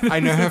 I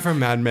know her from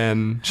Mad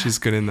Men. She's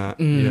good in that.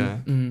 Yeah.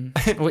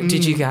 What,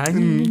 did you gag?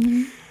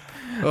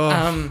 Oh,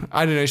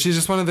 I don't know. She's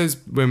just one of those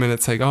women.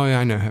 It's like, oh yeah,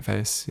 I know her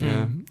face.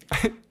 Yeah.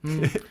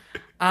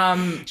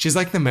 She's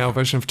like the male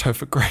version of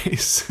Topher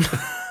Grace.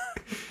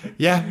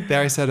 Yeah,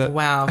 there I said it.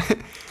 Wow.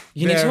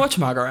 You need to watch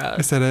Margaret.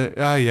 I said it.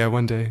 Oh yeah,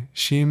 one day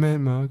she met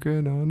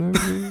Margaret on a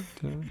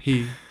rooftop.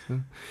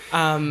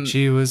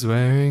 She was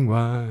wearing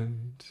white.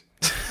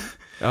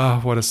 Oh,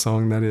 what a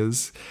song that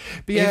is.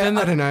 But yeah,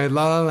 I don't know.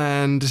 La La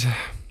Land.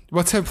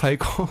 What's her play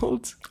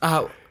called?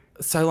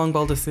 So Long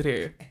Boulder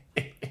City.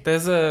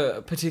 There's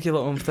a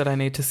particular oomph that I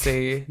need to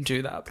see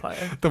do that play.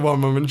 The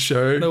one-woman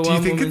show. Do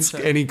you think it's show.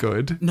 any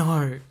good?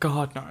 No.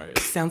 God, no. It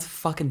sounds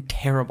fucking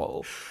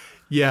terrible.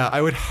 Yeah,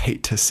 I would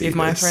hate to see If this.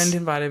 my friend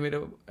invited me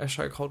to a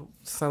show called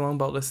So Long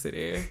Boulder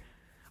City,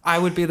 I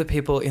would be the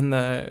people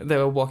they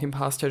were walking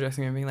past her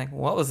dressing room being like,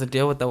 what was the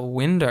deal with the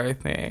window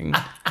thing?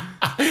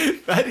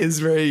 That is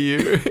very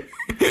you.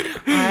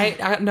 I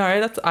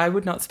I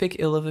would not speak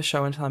ill of the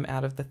show until I'm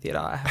out of the theatre.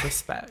 I have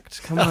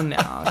respect. Come on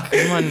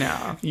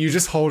now. You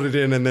just hold it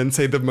in and then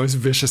say the most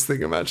vicious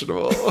thing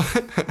imaginable.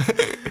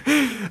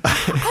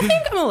 I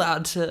think I'm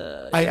allowed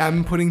to. I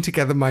am putting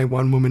together my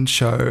one-woman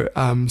show,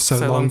 So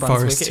Long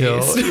Forest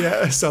Hill.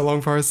 Yeah, So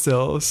Long Forest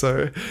Hill.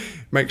 So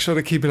make sure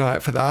to keep an eye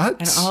out for that.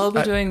 And I'll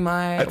be doing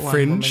my at one-woman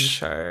Fringe.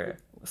 show.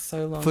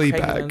 So Long Fleabag.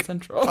 Craigieland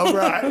Central. Oh,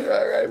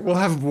 right. We'll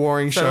have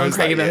warring So Long shows.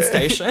 that Craigieland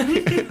year.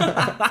 Station.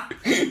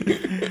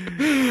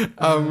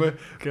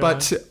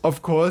 But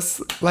of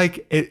course,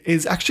 like, it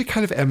is actually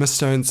kind of Emma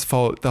Stone's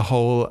fault, the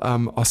whole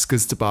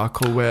Oscars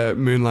debacle where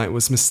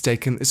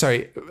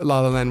La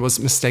La Land was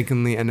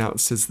mistakenly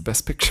announced as the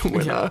Best Picture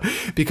winner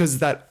because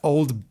that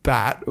old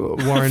bat,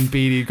 Warren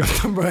Beatty, got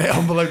the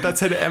envelope that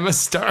said Emma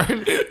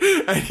Stone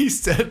and he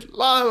said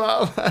La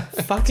La Land.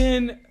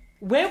 Fucking,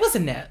 where was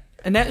Annette?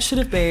 Annette should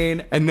have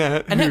been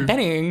Annette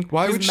Bening.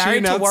 Why who's would she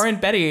married to announce- Warren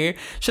Beatty?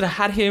 Should have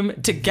had him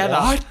together.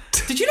 What?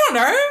 Did you not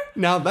know?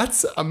 Now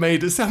that's a May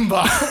December.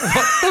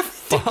 What the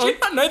fuck? Did you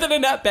not know that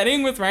Annette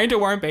Bening was married to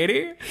Warren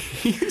Beatty?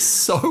 He's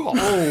so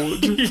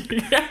old.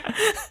 Yeah.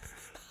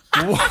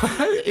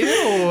 What?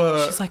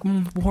 Ew. She's like,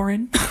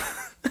 Warren,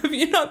 have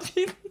you not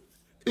seen?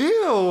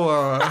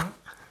 Ew.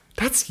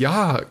 That's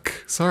yuck.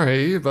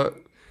 Sorry, but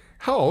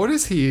how old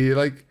is he?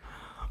 Like,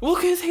 Well,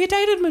 because he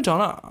dated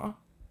Madonna.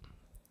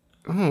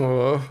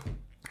 oh,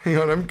 hang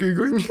on, I'm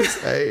Googling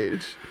his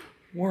age.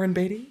 Warren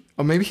Beatty?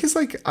 Or maybe he's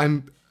like,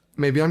 I'm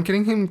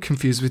getting him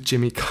confused with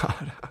Jimmy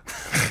Carter.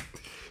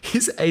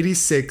 He's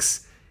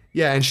 86.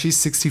 Yeah, and she's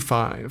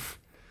 65.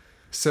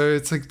 So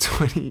it's like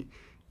 20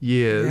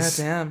 years.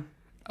 Yeah,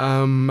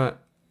 damn.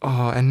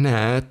 Oh,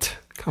 Annette.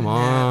 Come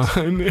on.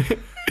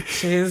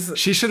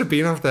 She should have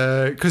been off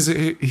there because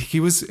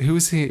who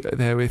was he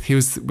there with? He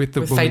was with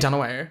the With woman. Faye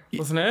Dunaway,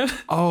 wasn't it?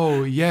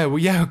 Oh, yeah. Well,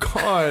 yeah,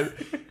 God.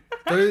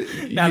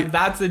 Now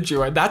that's a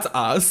duo. That's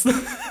us.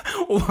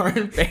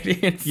 Warren Beatty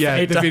and Yeah,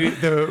 Faye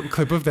the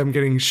clip of them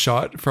getting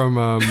shot from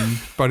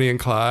Bonnie and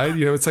Clyde.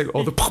 You know, it's like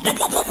all the...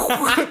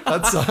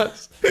 That's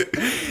us.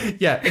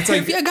 Yeah, it's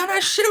like... If you're gonna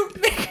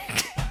shoot me.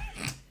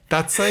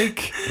 That's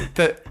like...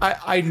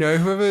 I know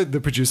whoever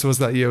the producer was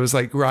that year was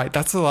like, right,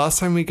 that's the last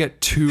time we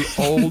get two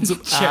old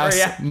ass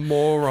yeah.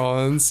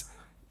 morons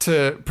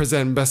to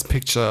present Best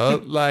Picture.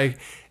 Like,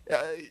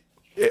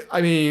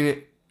 I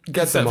mean...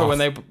 Get Except them for off. when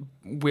they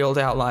wheeled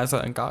out Liza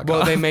and Gaga.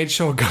 Well, they made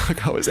sure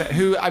Gaga was there.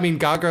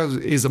 Gaga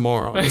is a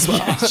moron as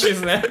well.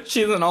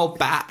 She's an old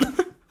bat.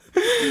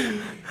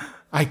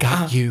 I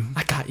got you.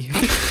 I got you.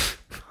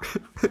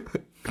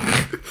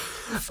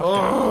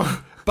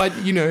 Oh, but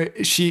you know,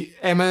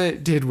 Emma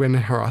did win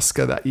her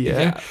Oscar that year,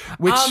 Yeah.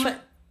 which,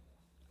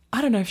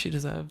 I don't know if she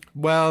deserved.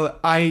 well,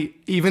 I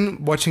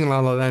even watching La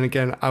La Land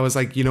again, I was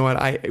like, you know what,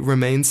 I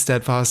remain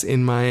steadfast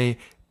in my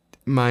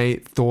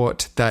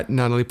thought that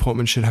Natalie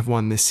Portman should have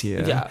won this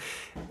year. Yeah.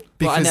 Because-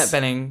 Well, Annette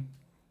Bening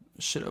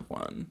should have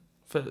won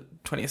for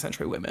 20th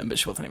Century Women, but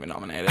she wasn't even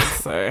nominated.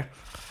 So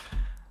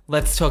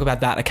let's talk about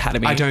that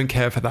Academy. I don't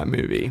care for that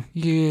movie.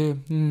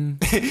 You.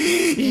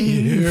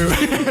 You.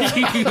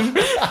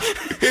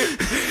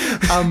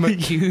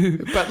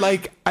 But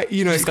like,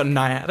 you know, Just got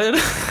naiated.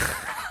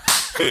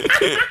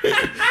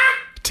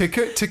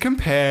 to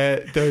compare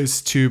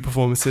those two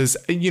performances,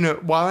 you know,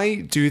 while I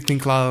do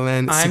think La La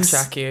Land... I'm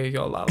Jackie,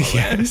 you're La La Land.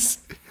 Yes.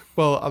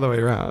 Well, other way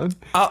around.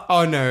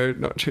 Oh, no,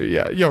 not true.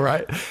 Yeah, you're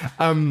right.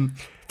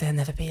 There'll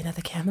never be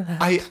another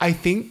Camelot. I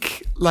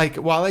think, like,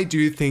 while I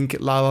do think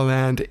La La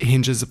Land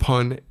hinges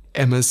upon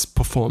Emma's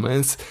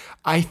performance,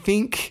 I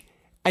think,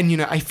 and, you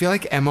know, I feel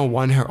like Emma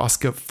won her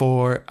Oscar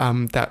for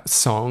that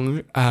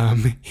song,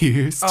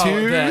 Here's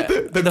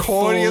to the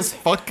corniest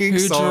fucking who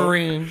song.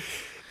 dream.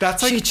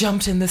 That's like, She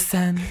jumped in the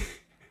sand.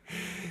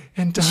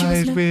 and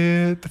died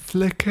with the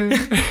flicker.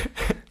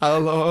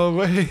 I'll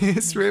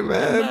always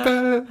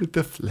remember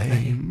the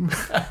flame.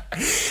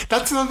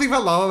 That's another thing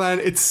about La La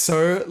Land. It's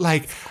so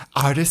like,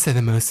 artists are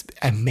the most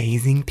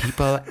amazing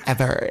people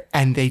ever,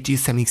 and they do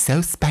something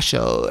so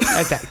special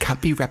that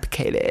can't be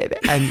replicated.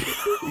 And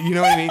you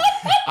know what I mean?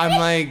 I'm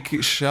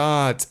like,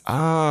 shut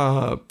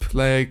up.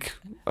 Like,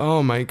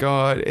 oh my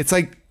God. It's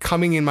like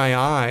coming in my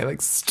eye.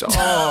 Like,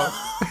 stop.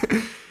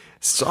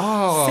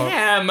 Stop.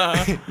 Sam.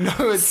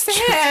 No, it's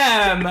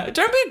Sam.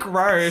 Don't be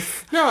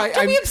gross. No,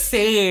 Don't be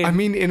obscene. I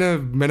mean, in a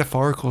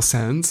metaphorical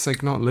sense,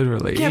 like not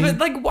literally. yeah, but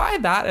like, why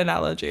that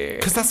analogy?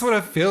 because that's what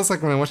it feels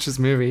like when I watch this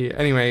movie.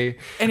 Anyway,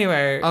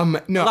 Anyway,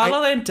 no, La La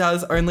Land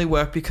does only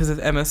work because of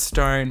Emma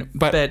Stone,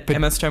 but But-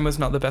 Emma Stone was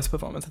not the best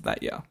performance of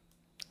that year.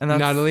 And that's,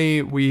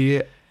 Natalie,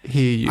 we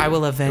hear you. I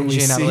will avenge And we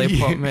you, Natalie see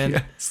you. Portman.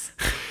 Yes.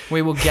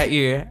 We will get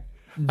you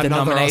the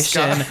Another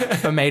nomination Oscar.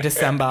 for May,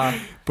 December.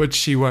 But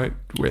she won't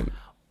win.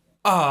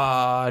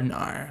 Oh,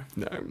 no.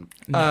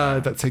 No.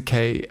 That's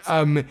okay.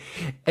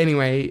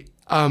 Anyway,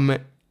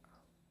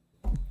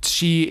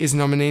 she is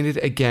nominated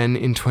again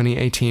in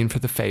 2018 for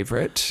The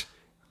Favourite,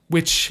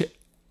 which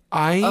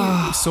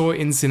I saw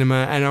in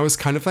cinema, and I was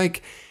kind of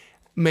like,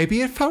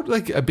 maybe it felt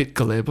like a bit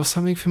glib or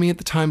something for me at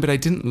the time, but I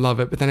didn't love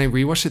it. But then I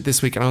rewatched it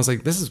this week, and I was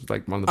like, this is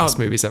like one of the best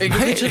movies ever made.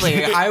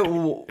 Literally,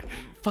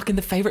 fucking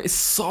The Favourite is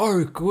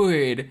so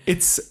good.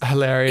 It's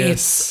hilarious.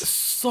 It's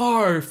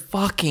so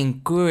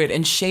fucking good.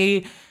 And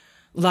she,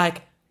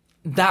 like,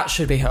 that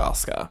should be her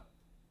Oscar.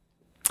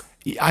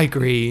 I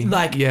agree.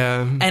 Like,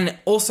 yeah. And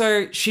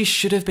also, she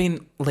should have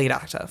been lead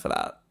actor for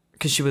that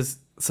because she was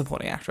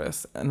supporting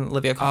actress and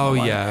Olivia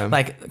Colman. Oh, yeah.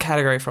 Like,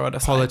 category fraud.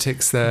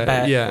 Politics there.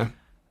 But- yeah.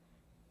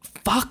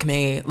 Fuck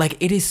me. Like,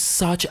 it is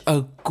such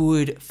a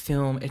good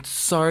film. It's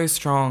so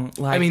strong.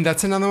 Like, I mean,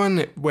 that's another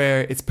one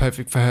where it's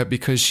perfect for her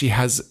because she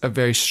has a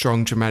very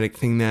strong dramatic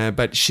thing there,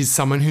 but she's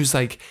someone who's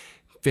like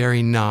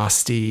very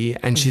nasty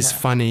and she's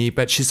funny,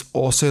 but she's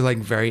also like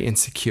very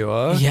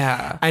insecure.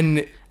 yeah.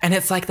 And And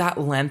it's like that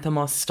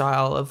Lanthimos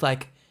style of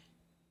like,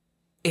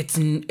 it's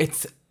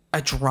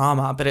a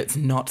drama, but it's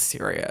not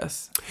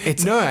serious.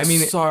 It's No, I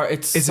mean, it's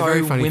it's so a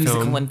very funny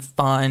whimsical film. and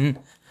fun.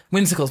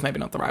 Whimsical's maybe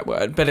not the right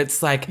word, but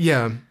it's like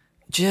yeah.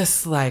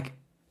 just like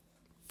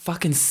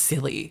fucking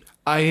silly.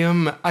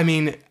 I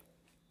mean,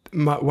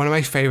 one of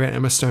my favorite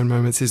Emma Stone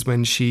moments is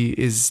when she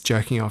is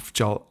jerking off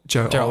Joe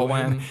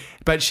Alwyn.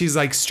 But she's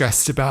like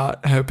stressed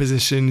about her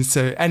position.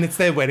 So, and it's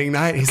their wedding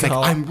night. He's like,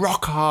 God. I'm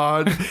rock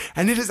hard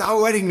and it is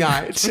our wedding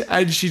night.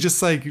 And she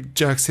just like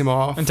jerks him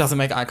off. And doesn't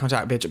make eye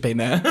contact, bitch, being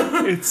there.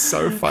 It's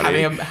so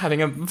funny.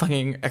 having a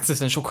fucking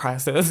existential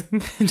crisis.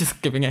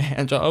 Just giving a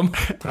hand job.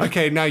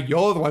 Okay, now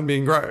you're the one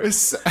being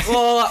gross.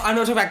 Well, I'm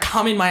not talking about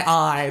cum in my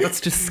eye.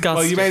 That's disgusting.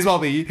 Well, you may as well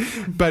be.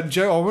 But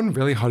Joe Alwyn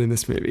really hot in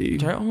this movie.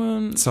 Joe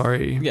Alwyn,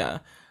 Sorry. yeah.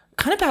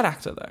 Kind of bad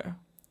actor, though.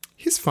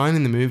 He's fine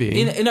in the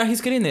movie. No,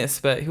 he's good in this,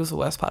 but he was the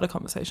worst part of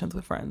Conversations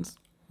with Friends.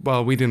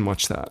 Well, we didn't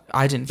watch that.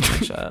 I didn't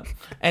finish it.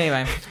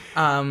 Anyway.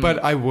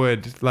 But I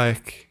would,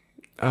 like...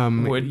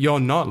 Would. You're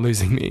not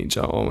losing me,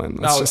 Joe Alwyn.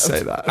 Let's just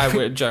say that. I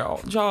would. Joe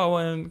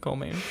Alwyn, call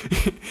me.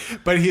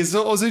 But he's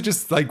also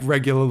just like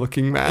regular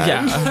looking man.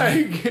 Yeah.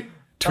 Like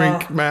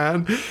twink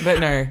man. But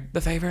no,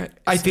 The Favourite.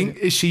 I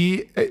think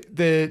she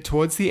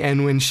towards the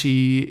end when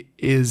she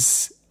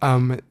is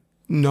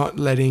not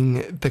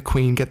letting the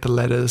Queen get the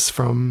letters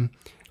from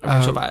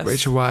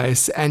Rachel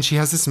Weisz, and she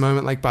has this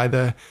moment like by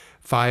the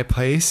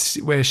fireplace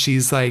where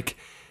she's like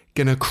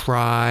gonna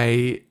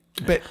cry,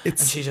 but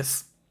it's And she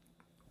just...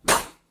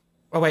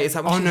 Oh, wait, is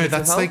that what oh she no, hits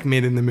that's herself? like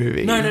mid in the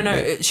movie.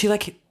 No. She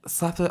like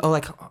slapped her, or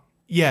like...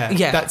 Yeah,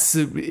 Yeah. That's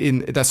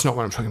not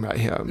what I'm talking about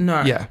here.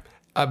 No. Yeah.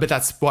 But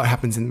that's what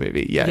happens in the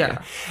movie.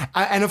 Yeah.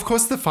 And of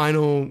course, the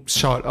final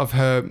shot of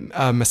her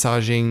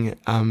massaging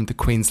the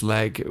Queen's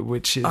leg,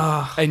 which is,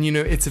 and you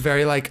know, it's a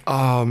very like,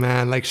 oh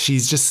man, like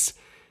she's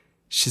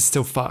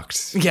still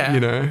fucked. Yeah. You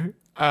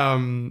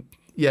know?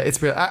 Yeah,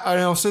 it's real.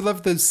 I also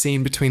love the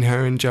scene between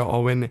her and Joe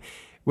Alwyn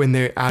when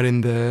they're out in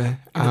the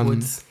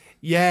woods.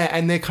 Yeah,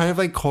 and they're kind of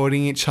like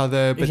courting each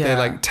other, but they're Yeah.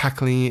 like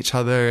tackling each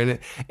other, and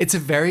it's a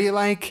very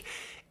like,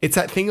 it's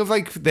that thing of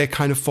like they're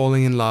kind of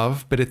falling in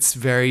love, but it's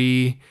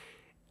very,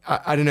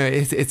 I don't know,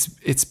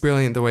 it's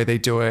brilliant the way they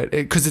do it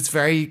because it's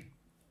very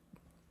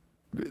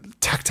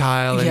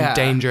tactile and Yeah.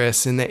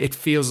 dangerous, and it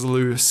feels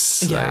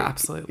loose. Yeah, like,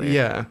 absolutely.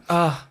 Yeah.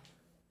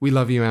 We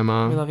love you,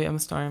 Emma. We love you, Emma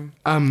Stone.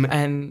 Um,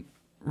 And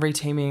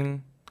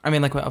reteaming, I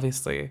mean, like, we're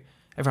obviously,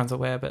 everyone's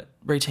aware, but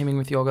reteaming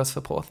with Yorgos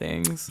for Poor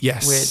Things.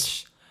 Yes.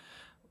 Which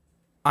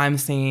I'm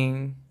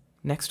seeing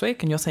next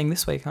week, and you're seeing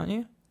this week, aren't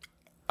you?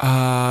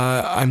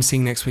 I'm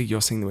seeing next week.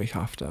 You're seeing the week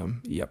after.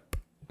 Yep.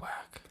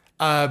 Work.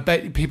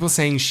 But people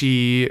saying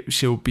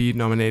she'll be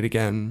nominated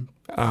again.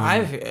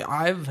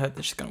 I've heard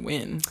that she's going to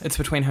win. It's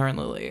between her and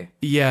Lily.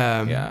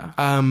 Yeah.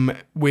 Yeah.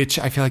 Which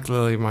I feel like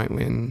Lily might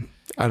win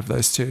out of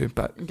those two,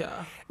 but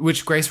Yeah.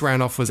 which Grace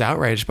Randolph was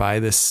outraged by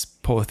this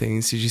Poor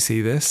Things. Did you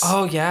see this?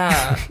 Oh,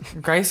 yeah.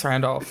 Grace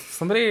Randolph.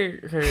 Somebody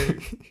who...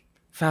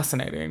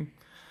 Fascinating.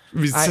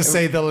 To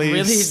say the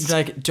least.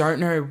 Really, like, don't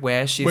know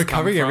where she's We're come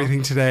covering from.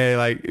 everything today,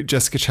 like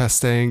Jessica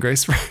Chastain,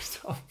 Grace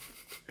Randolph.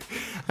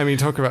 I mean,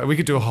 we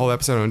could do a whole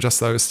episode on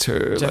just those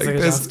two. Jessica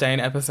like, Chastain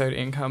episode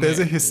incoming. there's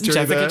a history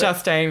Jessica there.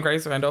 Chastain,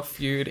 Grace Randolph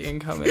feud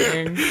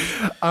incoming.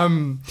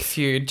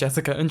 Feud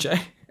Jessica and Jay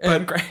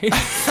and Grace.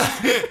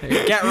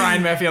 Get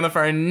Ryan Murphy on the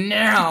phone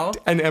now.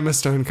 And Emma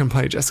Stone can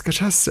play Jessica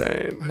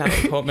Chastain.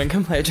 Natalie Portman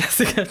can play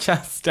Jessica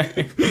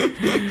Chastain.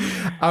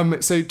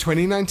 So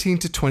 2019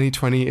 to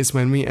 2020 is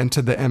when we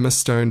enter the Emma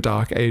Stone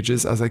dark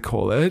ages, as I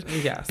call it.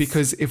 Yes.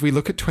 Because if we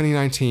look at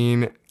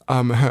 2019,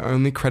 her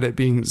only credit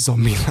being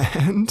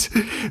Zombieland,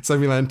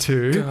 Zombieland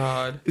 2.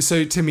 God.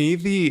 So to me,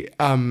 the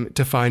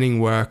defining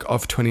work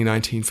of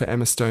 2019 for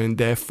Emma Stone,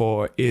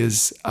 therefore,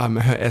 is her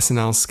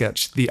SNL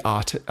sketch, The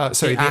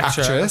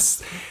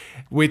Actress,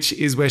 which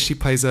is where she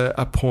plays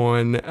a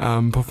porn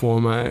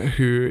performer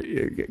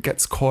who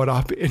gets caught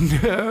up in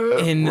her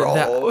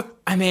role.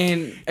 I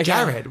mean, again,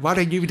 Jared, what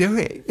are you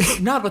doing?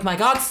 not with my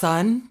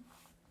godson.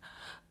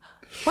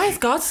 Why is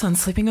godson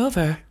sleeping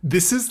over?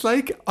 This is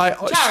like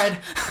Jared.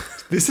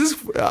 This is,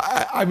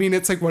 I mean,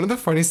 it's like one of the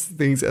funniest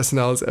things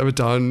SNL has ever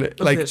done.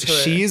 Like,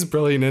 Literally. she is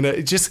brilliant in it.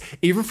 It just,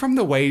 even from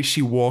the way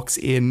she walks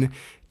in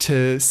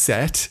to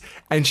set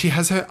and she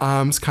has her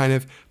arms kind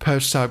of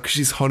perched up because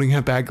she's holding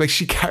her bag. Like,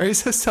 she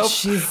carries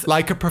herself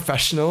like a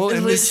professional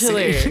in this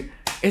Literally. scene.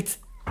 It's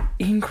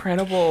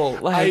incredible.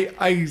 Like,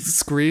 I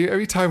scream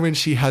every time when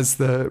she has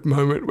the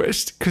moment where,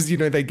 because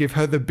they give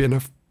her the bin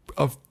of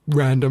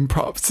random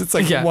props. It's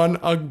like one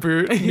Ugg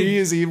boot, New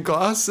Year's Eve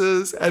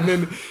glasses, and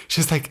then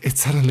she's like,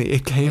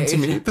 it came to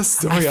me, the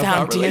story of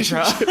our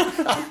relationship.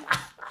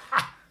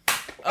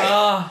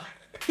 Oh,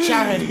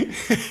 Sharon,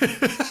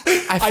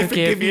 I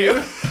forgive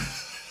you.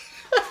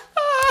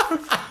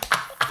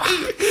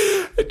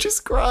 I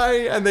just cry,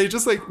 and they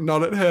just like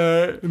nod at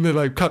her, and they're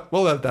like, "Cut,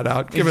 we'll let that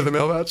out. Give her the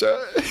meal voucher."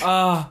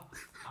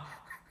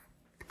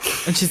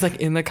 And she's like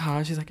in the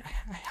car. She's like,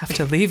 I have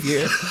to leave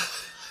you.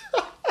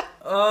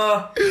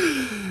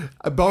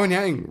 Bowen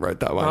Yang wrote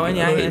that one. Bowen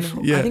Yang and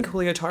I think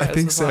Julio Torres. I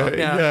think as so. well.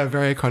 Yeah,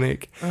 very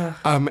iconic.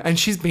 And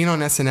she's been on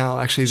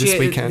SNL actually this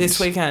weekend. This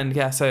weekend,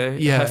 yeah. So her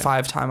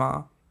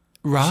 5-timer.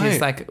 Right. She's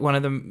like one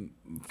of the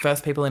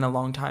first people in a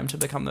long time to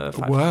become the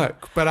 5-timer.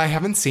 Work, but I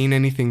haven't seen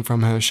anything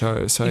from her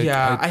show. So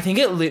yeah, I think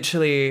it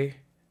literally,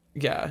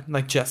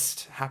 like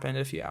just happened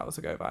a few hours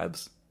ago.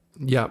 Vibes.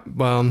 Yeah.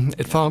 Well,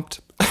 it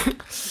flopped.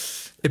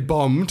 It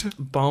bombed.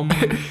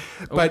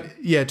 But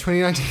yeah,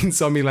 2019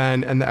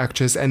 Zombieland and The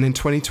Actress, and then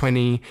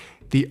 2020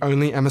 the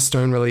only Emma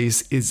Stone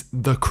release is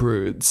The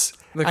Croods.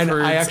 The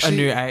Croods, a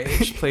new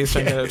age. Please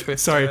don't get it twisted.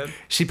 Sorry,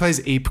 she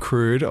plays Eep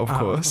Crude, of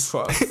course.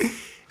 Of course.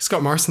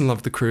 Scott Morrison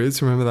loved The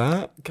Croods. Remember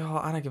that?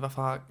 God, I don't give a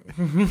fuck.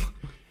 You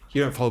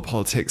don't follow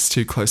politics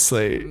too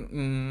closely.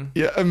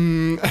 Yeah.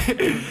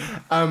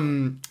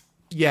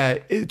 Yeah,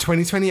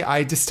 2020,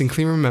 I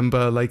distinctly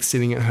remember like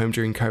sitting at home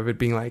during COVID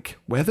being like,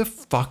 where the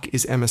fuck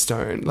is Emma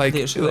Stone? Like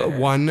literally.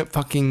 One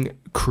fucking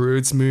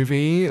Croods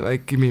movie,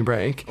 like give me a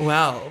break.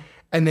 Well.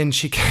 And then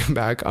she came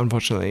back,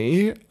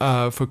 unfortunately,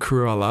 for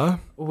Cruella.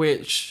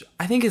 Which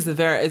I think is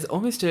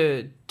almost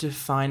a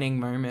defining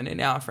moment in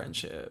our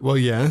friendship. Well,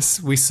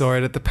 yes, we saw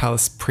it at the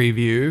Palace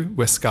preview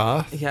with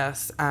Scarth.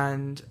 Yes,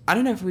 and I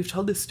don't know if we've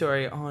told this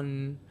story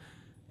on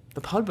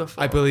the pod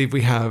before. I believe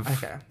we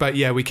have. Okay. But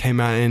yeah, we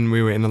came out and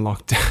we were in a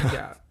lockdown.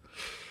 Yeah.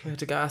 We had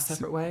to go our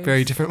separate ways.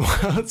 Very different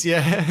worlds,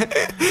 yeah.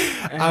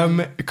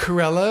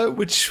 Cruella,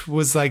 which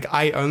was like,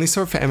 I only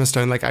saw it for Emma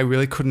Stone. Like, I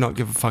really could not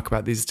give a fuck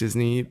about these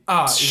Disney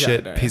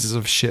pieces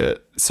of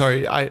shit.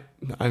 Sorry,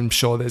 I'm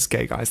sure there's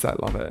gay guys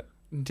that love it.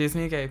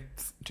 Disney gays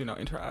do not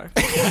interact.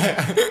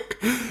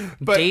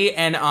 But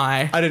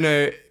DNI. I don't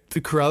know.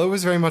 The Cruella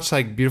was very much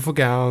like beautiful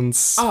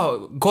gowns.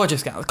 Oh,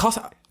 gorgeous gowns.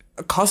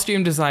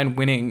 Costume design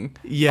winning.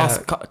 Yeah.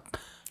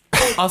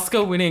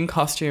 Oscar winning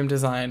costume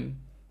design.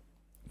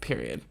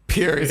 Period.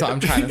 Is what I'm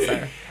trying to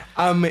say.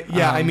 I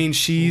mean,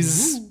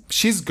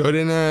 she's good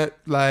in it.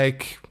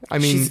 Like, I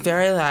mean, she's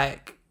very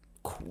like,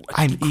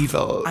 I'm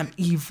evil. I'm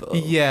evil.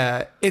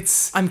 Yeah,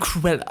 I'm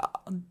Cruella.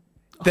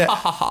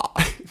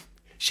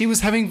 She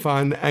was having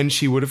fun, and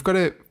she would have got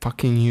a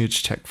fucking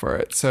huge check for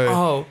it.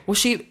 So, well,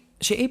 she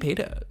EP'd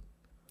it.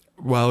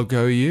 Well,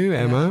 go you,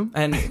 Emma.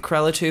 Yeah. And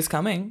Cruella 2's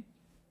coming.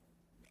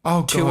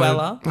 Oh, God.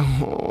 Cruella.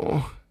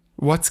 Oh,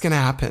 what's gonna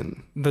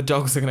happen? The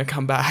dogs are gonna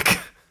come back.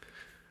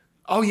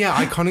 Oh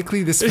yeah,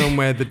 iconically this film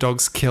where the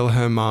dogs kill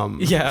her mum.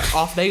 Yeah,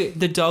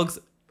 the dogs.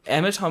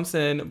 Emma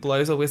Thompson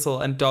blows a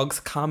whistle and dogs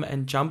come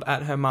and jump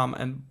at her mum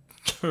and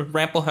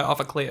ramble her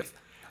off a cliff.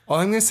 All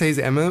I'm gonna say is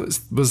Emma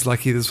was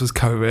lucky this was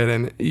COVID,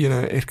 and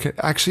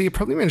it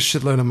probably made a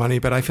shitload of money,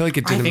 but I feel like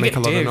it didn't make a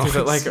lot of noise.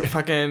 It like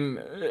fucking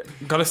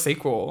got a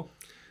sequel.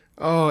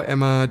 Oh,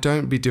 Emma,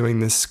 don't be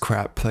doing this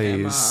crap,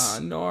 please.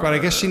 Emma, no. But I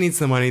guess she needs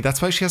the money.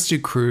 That's why she has to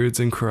do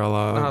Croods and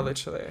Cruella. Oh,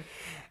 literally.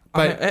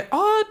 But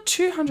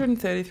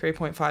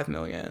 233.5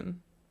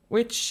 million,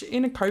 which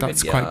in a COVID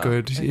that's year, quite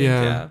good. I think,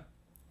 Yeah.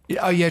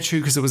 Oh yeah, true,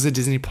 because it was a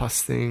Disney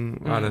Plus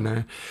thing. I don't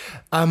know.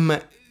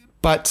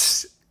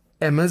 But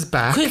Emma's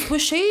back.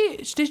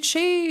 Did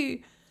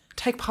she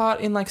take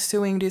part in like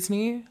suing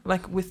Disney,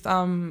 like with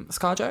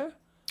ScarJo?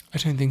 I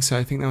don't think so.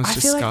 I think that was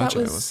just ScarJo,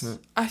 wasn't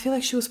it? I feel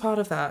like she was part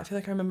of that. I feel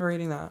like I remember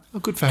reading that. Oh,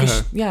 good for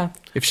her. Yeah.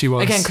 If she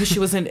was. Again, because she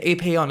was an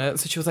EP on it,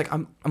 so she was like,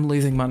 I'm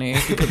losing money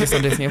if you put this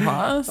on Disney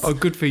Plus. Oh,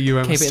 good for you,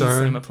 Emma Keep Stone. it in the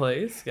cinema,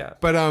 please. Yeah.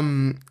 But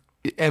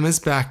Emma's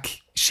back.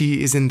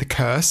 She is in The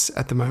Curse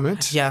at the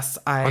moment. Yes,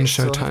 I on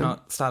still Showtime. have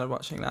not started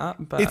watching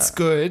that. But it's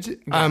good.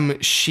 Yeah.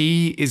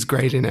 She is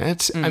great in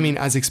it. I mean,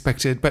 as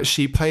expected. But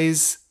she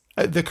plays...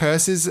 The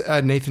Curse is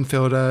Nathan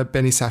Fielder,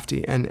 Benny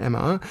Safdie, and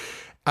Emma.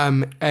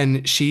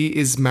 And she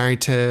is married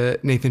to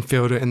Nathan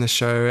Fielder in the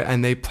show,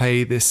 and they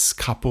play this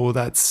couple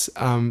that's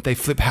they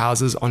flip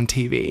houses on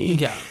TV.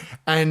 Yeah.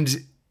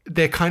 And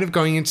they're kind of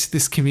going into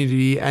this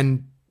community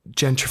and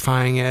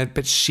gentrifying it,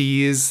 but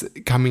she is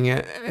coming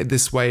at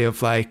this way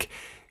of like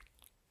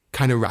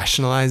kind of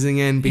rationalizing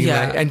it and being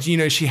like, and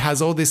she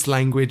has all this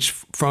language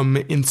from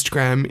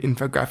Instagram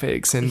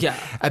infographics and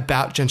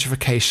about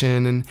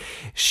gentrification, and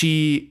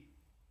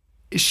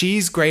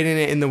she's great in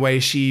it in the way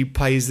she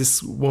plays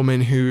this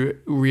woman who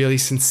really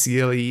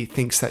sincerely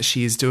thinks that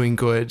she is doing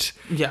good.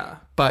 Yeah.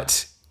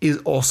 But is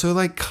also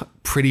like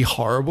pretty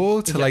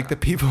horrible to like the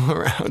people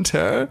around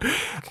her.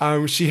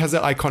 She has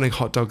an iconic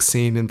hot dog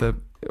scene in the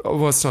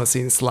well, it's not a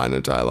scene, it's line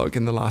of dialogue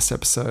in the last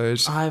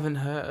episode. I haven't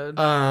heard.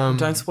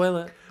 Don't spoil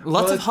it.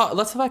 Lots of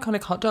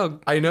iconic hot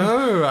dog I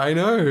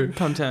know.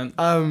 content.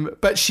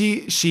 But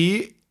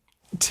she,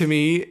 to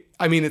me,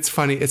 I mean, it's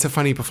funny. It's a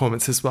funny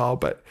performance as well,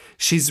 but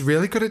she's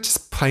really good at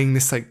just playing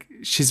this, like,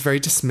 she's very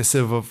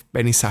dismissive of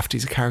Benny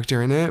Safdie's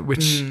character in it,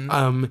 which,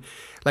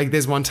 like,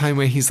 there's one time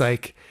where he's,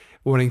 like,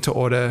 wanting to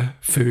order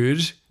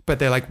food, but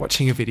they're, like,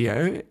 watching a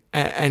video,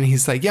 and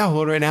he's like, yeah, I'll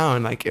order it now,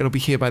 and, like, it'll be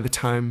here by the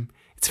time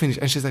it's finished.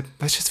 And she's like,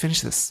 let's just finish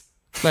this.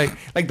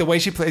 Like the way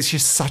she plays,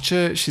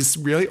 she's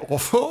really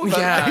awful. But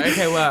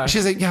wow.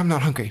 She's like, yeah, I'm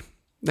not hungry.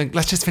 Like,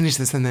 let's just finish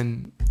this, and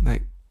then,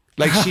 like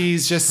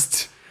she's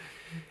just...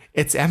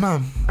 It's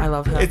Emma. I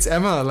love her. It's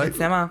Emma. It's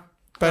Emma.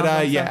 But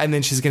and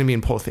then she's going to be in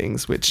Poor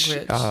Things, which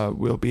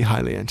we'll be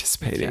highly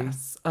anticipating.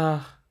 Yes.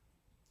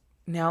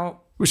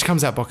 Now, which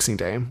comes out Boxing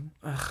Day,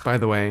 by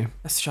the way.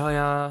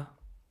 Australia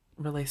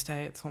release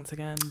dates once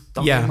again.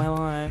 Dominating my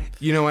life.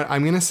 You know what?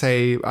 I'm going to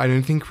say I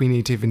don't think we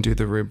need to even do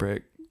the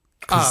rubric.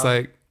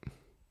 Because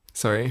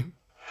sorry.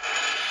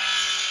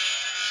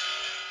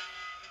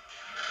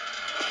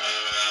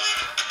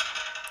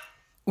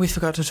 We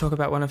forgot to talk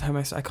about one of her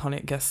most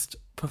iconic guest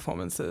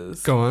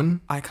performances. Go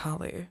on.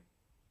 iCarly.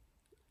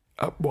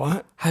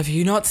 What? Have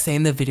you not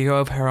seen the video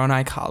of her on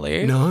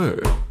iCarly? No.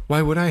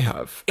 Why would I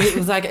have? It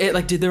was like, it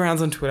like did the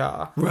rounds on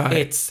Twitter.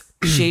 Right.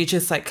 She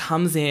just like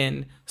comes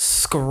in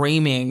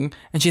screaming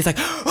and she's like,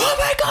 oh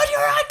my God, you're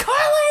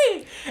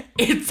iCarly!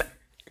 It's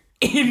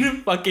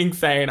fucking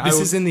insane. This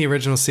is in the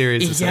original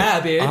series, is it?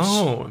 Yeah, bitch.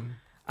 Oh.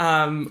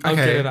 I'll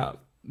get it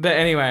up. But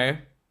anyway...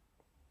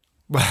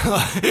 Well,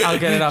 I'll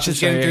get it up. She's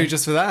getting through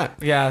just for that.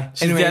 Yeah,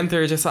 she's getting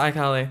through just for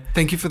iCarly.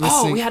 Thank you for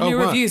listening. Oh, we had new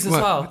reviews as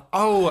well.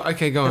 Oh,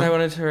 okay, go on. That I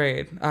wanted to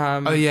read.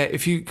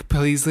 If you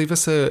please leave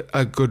us a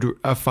good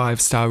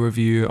 5-star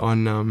review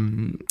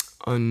on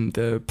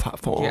the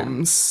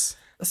platforms.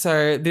 Yeah.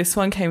 So this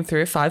one came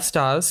through 5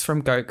 stars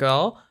from Goat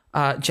Girl.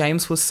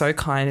 James was so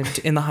kind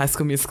in the High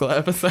School Musical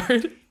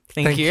episode.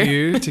 Thank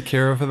you to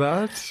Kira for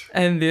that.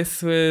 And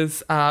this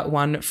was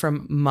one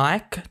from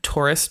Mike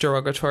Taurus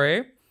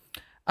Derogatory.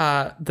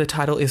 The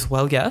title is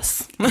Well,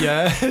 Yes.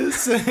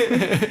 Yes.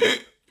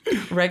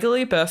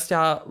 Regularly burst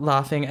out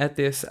laughing at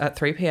this at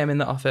 3 p.m. in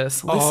the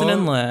office. Listen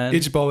and learn.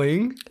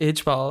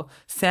 Idgeball.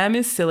 Sam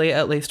is silly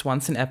at least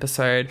once an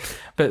episode,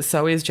 but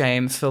so is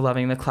James for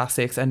loving the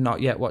classics and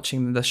not yet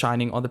watching The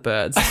Shining or The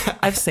Birds.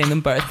 I've seen them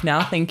both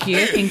now. Thank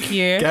you.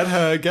 Get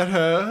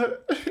her.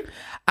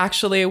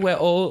 Actually, we're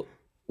all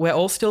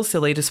still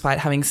silly despite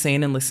having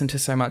seen and listened to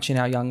so much in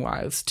our young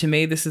lives. To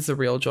me, this is the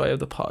real joy of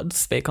the pod.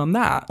 Speak on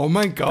that. Oh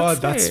my God,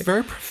 that's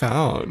very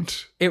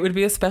profound. It would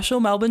be a special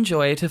Melbourne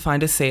joy to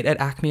find a seat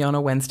at Acme on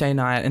a Wednesday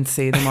night and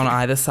see them on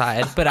either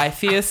side, but I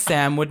fear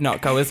Sam would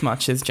not go as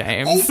much as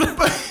James.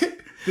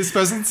 This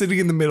person's sitting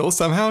in the middle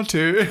somehow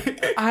too.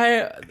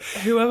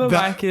 Whoever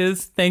Mike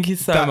is, thank you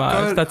so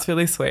much. That's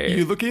really sweet.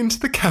 You look into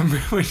the camera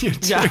when you're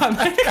doing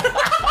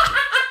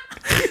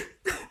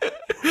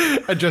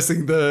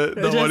addressing the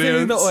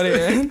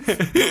audience.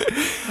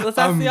 Let's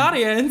ask the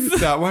audience.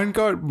 That one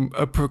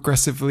got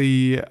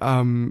progressively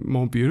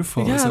more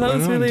beautiful. Yeah, that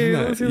was really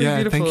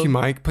beautiful. Thank you,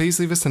 Mike. Please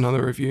leave us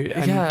another review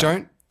and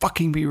don't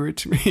fucking be rude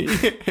to me.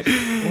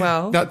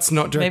 Well, that's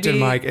not directed at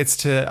Mike. It's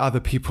to other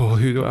people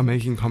who are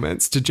making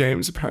comments to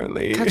James.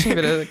 Apparently, catching a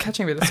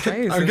bit of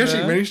strays. I'm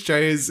catching many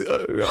strays.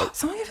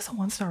 Someone gave us a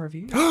 1-star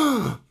review.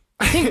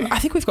 I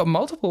think we've got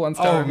multiple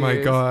 1-star reviews. Oh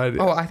my God.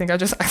 Oh, I think I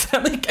just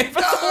accidentally gave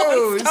us a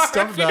 1-star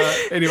stop review.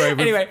 that. Anyway,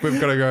 we've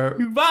got to go.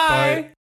 Bye.